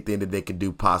showing me anything that they can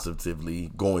do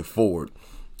positively going forward.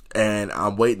 And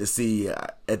I'm waiting to see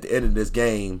at the end of this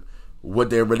game what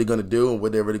they're really going to do and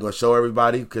what they're really going to show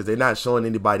everybody, because they're not showing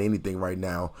anybody anything right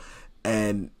now.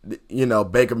 And,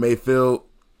 Baker Mayfield,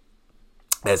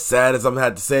 as sad as I'm going to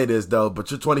have to say this, though, but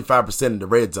you're 25% in the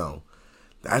red zone.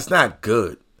 That's not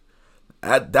good.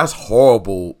 That's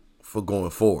horrible for going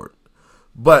forward.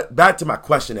 But back to my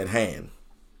question at hand.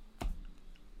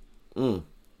 But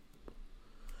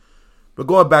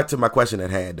going back to my question at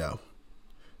hand, though.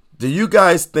 Do you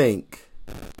guys think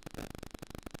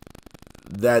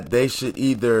that they should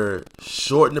either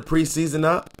shorten the preseason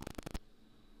up,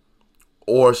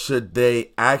 or should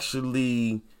they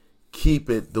actually keep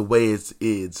it the way it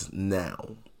is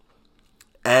now?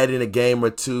 Add in a game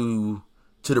or two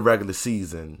to the regular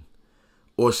season.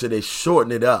 Or should they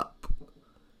shorten it up,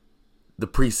 the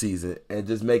preseason, and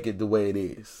just make it the way it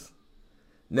is?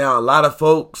 Now, a lot of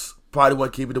folks probably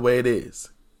want to keep it the way it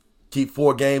is. Keep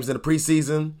 4 games in the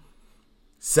preseason,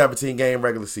 17-game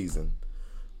regular season.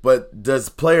 But does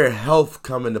player health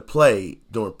come into play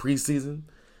during preseason?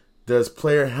 Does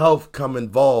player health come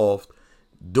involved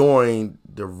during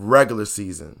the regular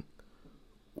season?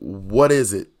 What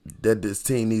is it that this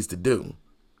team needs to do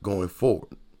going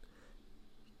forward?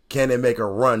 Can they make a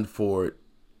run for it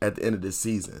at the end of the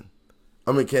season?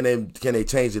 I mean, can they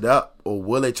change it up, or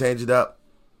will they change it up?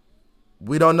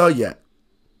 We don't know yet.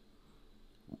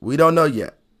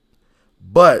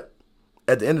 But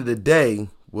at the end of the day,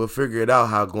 we'll figure it out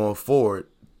how going forward,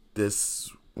 how this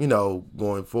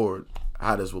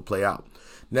will play out.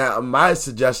 Now, my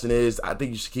suggestion is I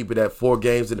think you should keep it at 4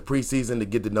 games in the preseason to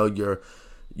get to know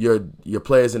your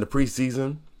players in the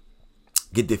preseason,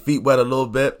 get their feet wet a little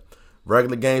bit.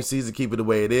 Regular game season, keep it the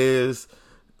way it is.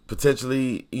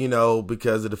 Potentially,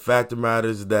 because of the fact of the matter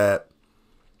is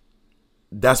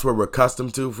that's what we're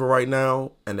accustomed to for right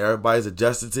now, and everybody's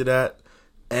adjusted to that.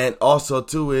 And also,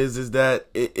 too, is that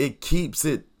it keeps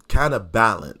it kind of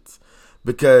balanced,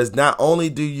 because not only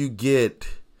do you get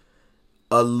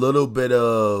a little bit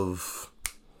of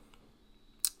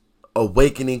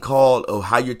awakening call of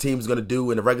how your team's going to do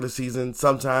in the regular season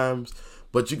sometimes,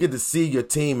 but you get to see your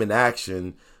team in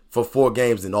action for 4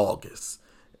 games in August.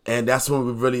 And that's when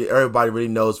everybody really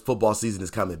knows football season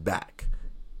is coming back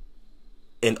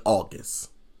in August.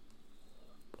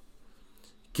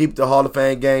 Keep the Hall of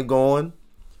Fame game going.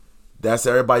 That's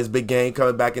everybody's big game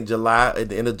coming back in July, at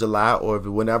the end of July, or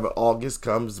whenever August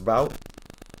comes about.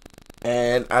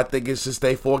 And I think it should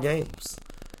stay 4 games.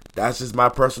 That's just my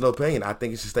personal opinion. I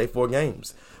think it should stay 4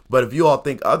 games. But if you all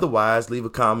think otherwise, leave a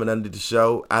comment under the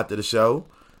show, after the show.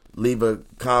 Leave a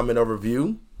comment or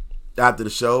review after the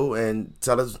show and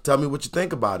tell me what you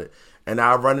think about it. And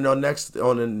I'll run it on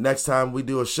the next time we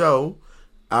do a show.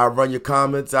 I'll run your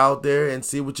comments out there and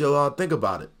see what you all think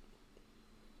about it.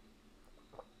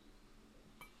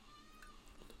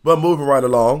 But moving right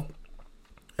along,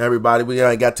 everybody, we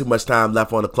ain't got too much time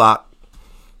left on the clock.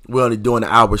 We're only doing an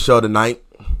hour show tonight.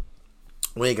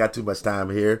 We ain't got too much time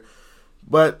here.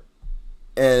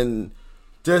 And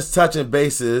just touching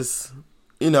bases,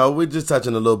 we're just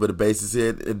touching a little bit of bases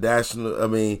here.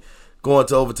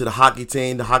 Going over to the hockey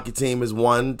team. The hockey team has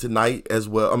won tonight as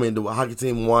well. The hockey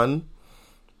team won.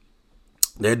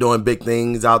 They're doing big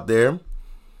things out there.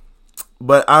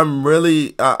 But I'm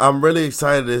really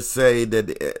excited to say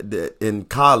that in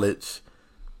college,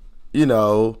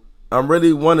 I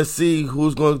really want to see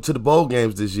who's going to the bowl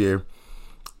games this year,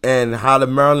 and how the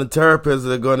Maryland Terrapins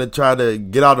are going to try to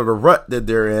get out of the rut that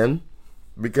they're in,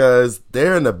 because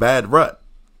they're in a bad rut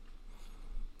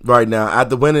right now.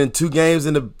 After winning 2 games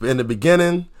in the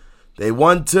beginning, they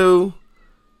won 2,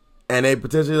 and they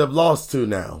potentially have lost 2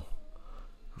 now.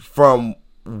 From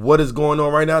what is going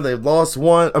on right now, they've lost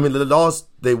 1.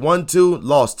 They won 2,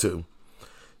 lost 2.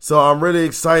 So I'm really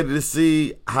excited to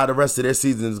see how the rest of their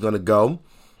season is going to go.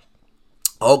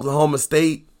 Oklahoma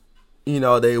State,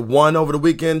 they won over the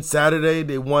weekend. Saturday,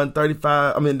 they won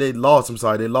 35. They lost.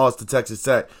 They lost to Texas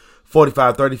Tech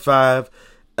 45-35.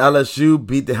 LSU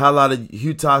beat the hell out of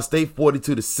Utah State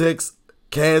 42-6.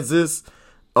 Kansas,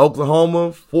 Oklahoma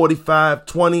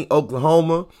 45-20.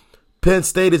 Oklahoma. Penn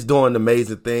State is doing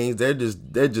amazing things. They're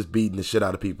just beating the shit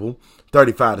out of people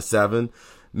 35-7.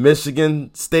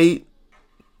 Michigan State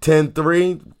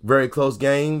 10-3. Very close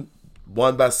game.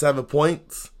 Won by 7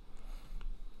 points.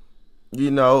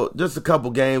 Just a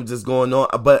couple games that's going on.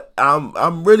 But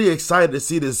I'm really excited to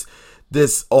see this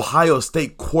Ohio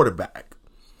State quarterback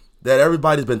that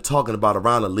everybody's been talking about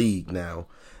around the league now.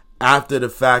 After the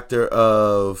factor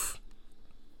of,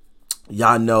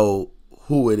 y'all know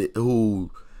who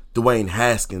Dwayne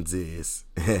Haskins is.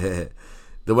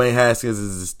 Dwayne Haskins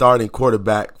is the starting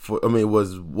quarterback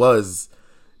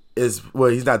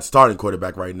he's not the starting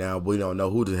quarterback right now. We don't know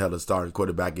who the hell the starting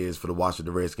quarterback is for the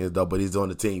Washington Redskins, though, but he's on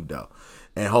the team, though.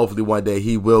 And hopefully one day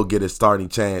he will get a starting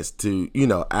chance to,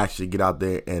 actually get out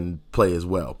there and play as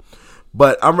well.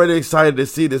 But I'm really excited to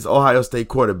see this Ohio State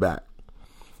quarterback.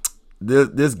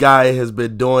 This guy has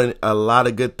been doing a lot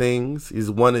of good things. He's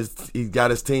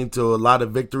got his team to a lot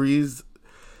of victories.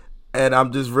 And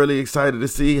I'm just really excited to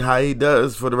see how he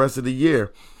does for the rest of the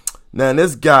year. Now,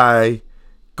 this guy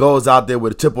goes out there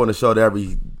with a chip on the shoulder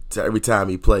every time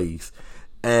he plays.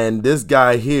 And this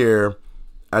guy here,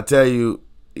 I tell you,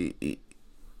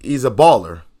 he's a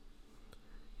baller.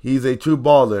 He's a true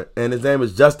baller. And his name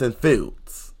is Justin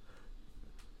Fields.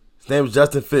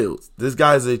 This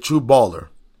guy is a true baller.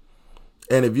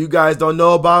 And if you guys don't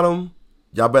know about him,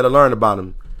 y'all better learn about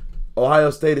him. Ohio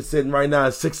State is sitting right now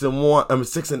at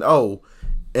 6-0,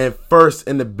 and first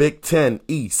in the Big Ten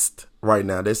East right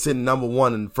now. They're sitting number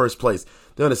 1 in first place.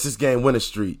 They're on a 6-game winning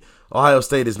streak. Ohio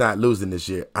State is not losing this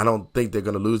year. I don't think they're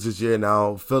going to lose this year, and I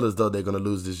don't feel as though they're going to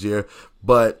lose this year.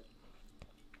 But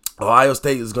Ohio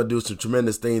State is going to do some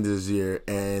tremendous things this year.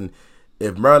 And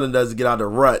if Maryland doesn't get out of the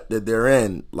rut that they're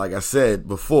in, like I said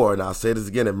before, and I'll say this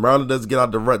again, if Maryland doesn't get out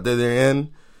of the rut that they're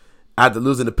in, after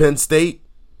losing to Penn State,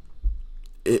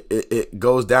 it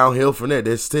goes downhill from there.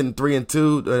 They're sitting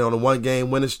 3-2 on a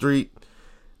 1-game winning streak.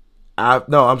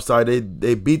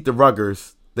 They beat the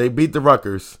Rutgers. They beat the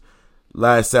Rutgers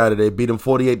last Saturday. Beat them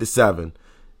 48-7.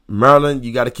 Maryland,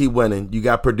 you got to keep winning. You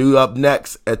got Purdue up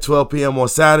next at 12 p.m. on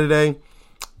Saturday.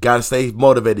 Got to stay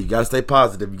motivated. You got to stay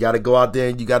positive. You got to go out there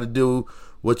and you got to do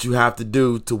what you have to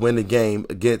do to win the game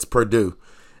against Purdue.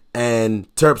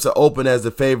 And Terps are open as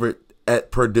the favorite at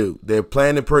Purdue. They're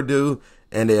playing in Purdue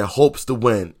and their hopes to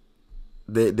win.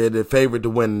 They're the favorite to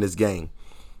win in this game.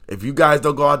 If you guys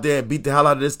don't go out there and beat the hell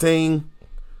out of this team,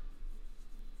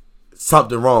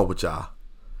 something wrong with y'all.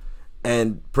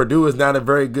 And Purdue is not a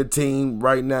very good team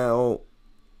right now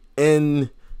in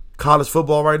college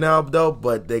football right now, though.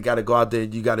 But they got to go out there.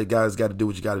 Guys got to do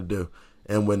what you got to do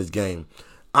and win this game.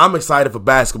 I'm excited for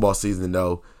basketball season,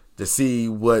 though, to see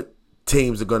what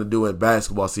teams are going to do in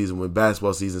basketball season when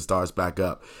basketball season starts back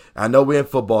up. I know we're in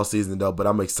football season, though, but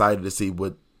I'm excited to see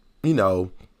what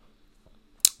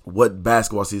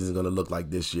basketball season is going to look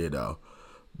like this year, though.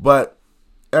 But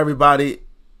everybody,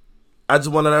 I just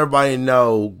want to let everybody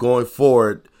know going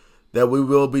forward that we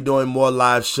will be doing more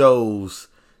live shows.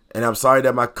 And I'm sorry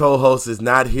that my co-host is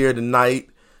not here tonight.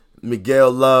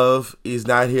 Miguel Love, he's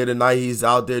not here tonight. He's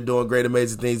out there doing great,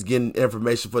 amazing things, getting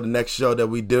information for the next show that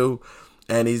we do.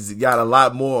 And he's got a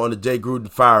lot more on the Jay Gruden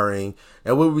firing.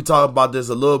 And we'll be talking about this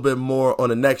a little bit more on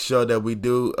the next show that we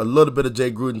do. A little bit of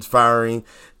Jay Gruden's firing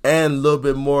and a little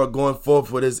bit more going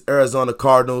forth with his Arizona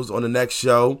Cardinals on the next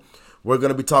show. We're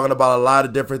going to be talking about a lot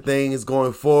of different things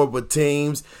going forward with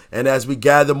teams. And as we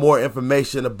gather more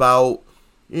information about,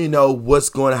 what's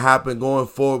going to happen going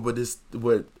forward with this,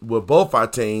 with both our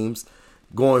teams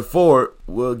going forward,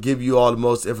 we'll give you all the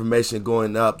most information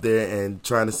going up there and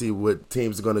trying to see what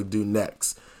teams are going to do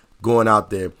next going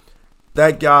out there.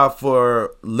 Thank y'all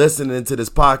for listening to this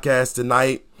podcast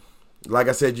tonight. Like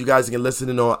I said, you guys can listen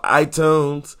in on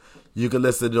iTunes. You can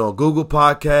listen on Google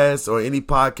Podcasts or any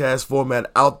podcast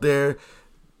format out there.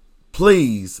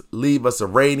 Please leave us a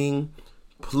rating.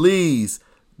 Please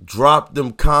drop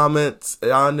them comments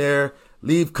on there.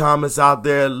 Leave comments out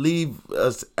there. Leave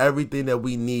us everything that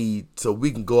we need so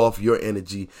we can go off your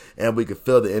energy and we can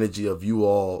feel the energy of you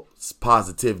all's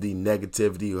positivity,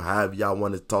 negativity, or however y'all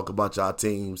want to talk about y'all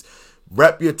teams.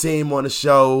 Rep your team on the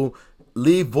show.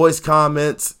 Leave voice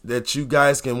comments that you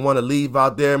guys can want to leave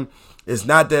out there. It's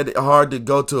not that hard to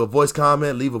go to a voice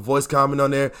comment. Leave a voice comment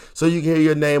on there so you can hear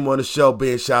your name on the show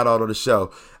being shout out on the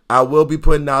show. I will be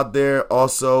putting out there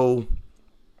also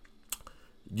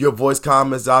your voice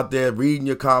comments out there, reading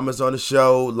your comments on the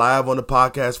show, live on the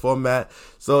podcast format.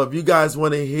 So if you guys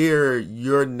want to hear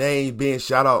your name being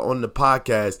shout out on the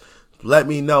podcast, let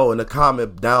me know in the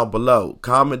comment down below.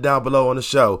 Comment down below on the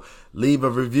show. Leave a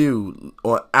review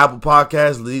on Apple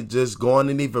Podcasts. Just go on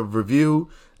and leave a review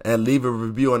and leave a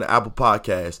review on the Apple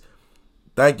Podcast.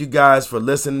 Thank you guys for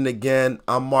listening again.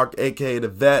 I'm Mark, a.k.a. The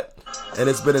Vet, and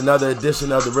it's been another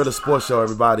edition of the Realest Sports Show,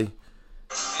 everybody.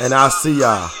 And I'll see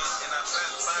y'all.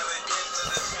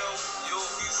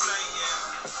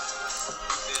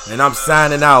 And I'm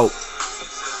signing out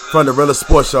from the Realest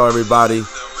Sports Show, everybody.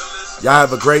 Y'all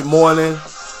have a great morning,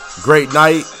 great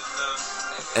night,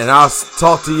 and I'll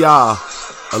talk to y'all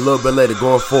a little bit later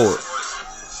going forward.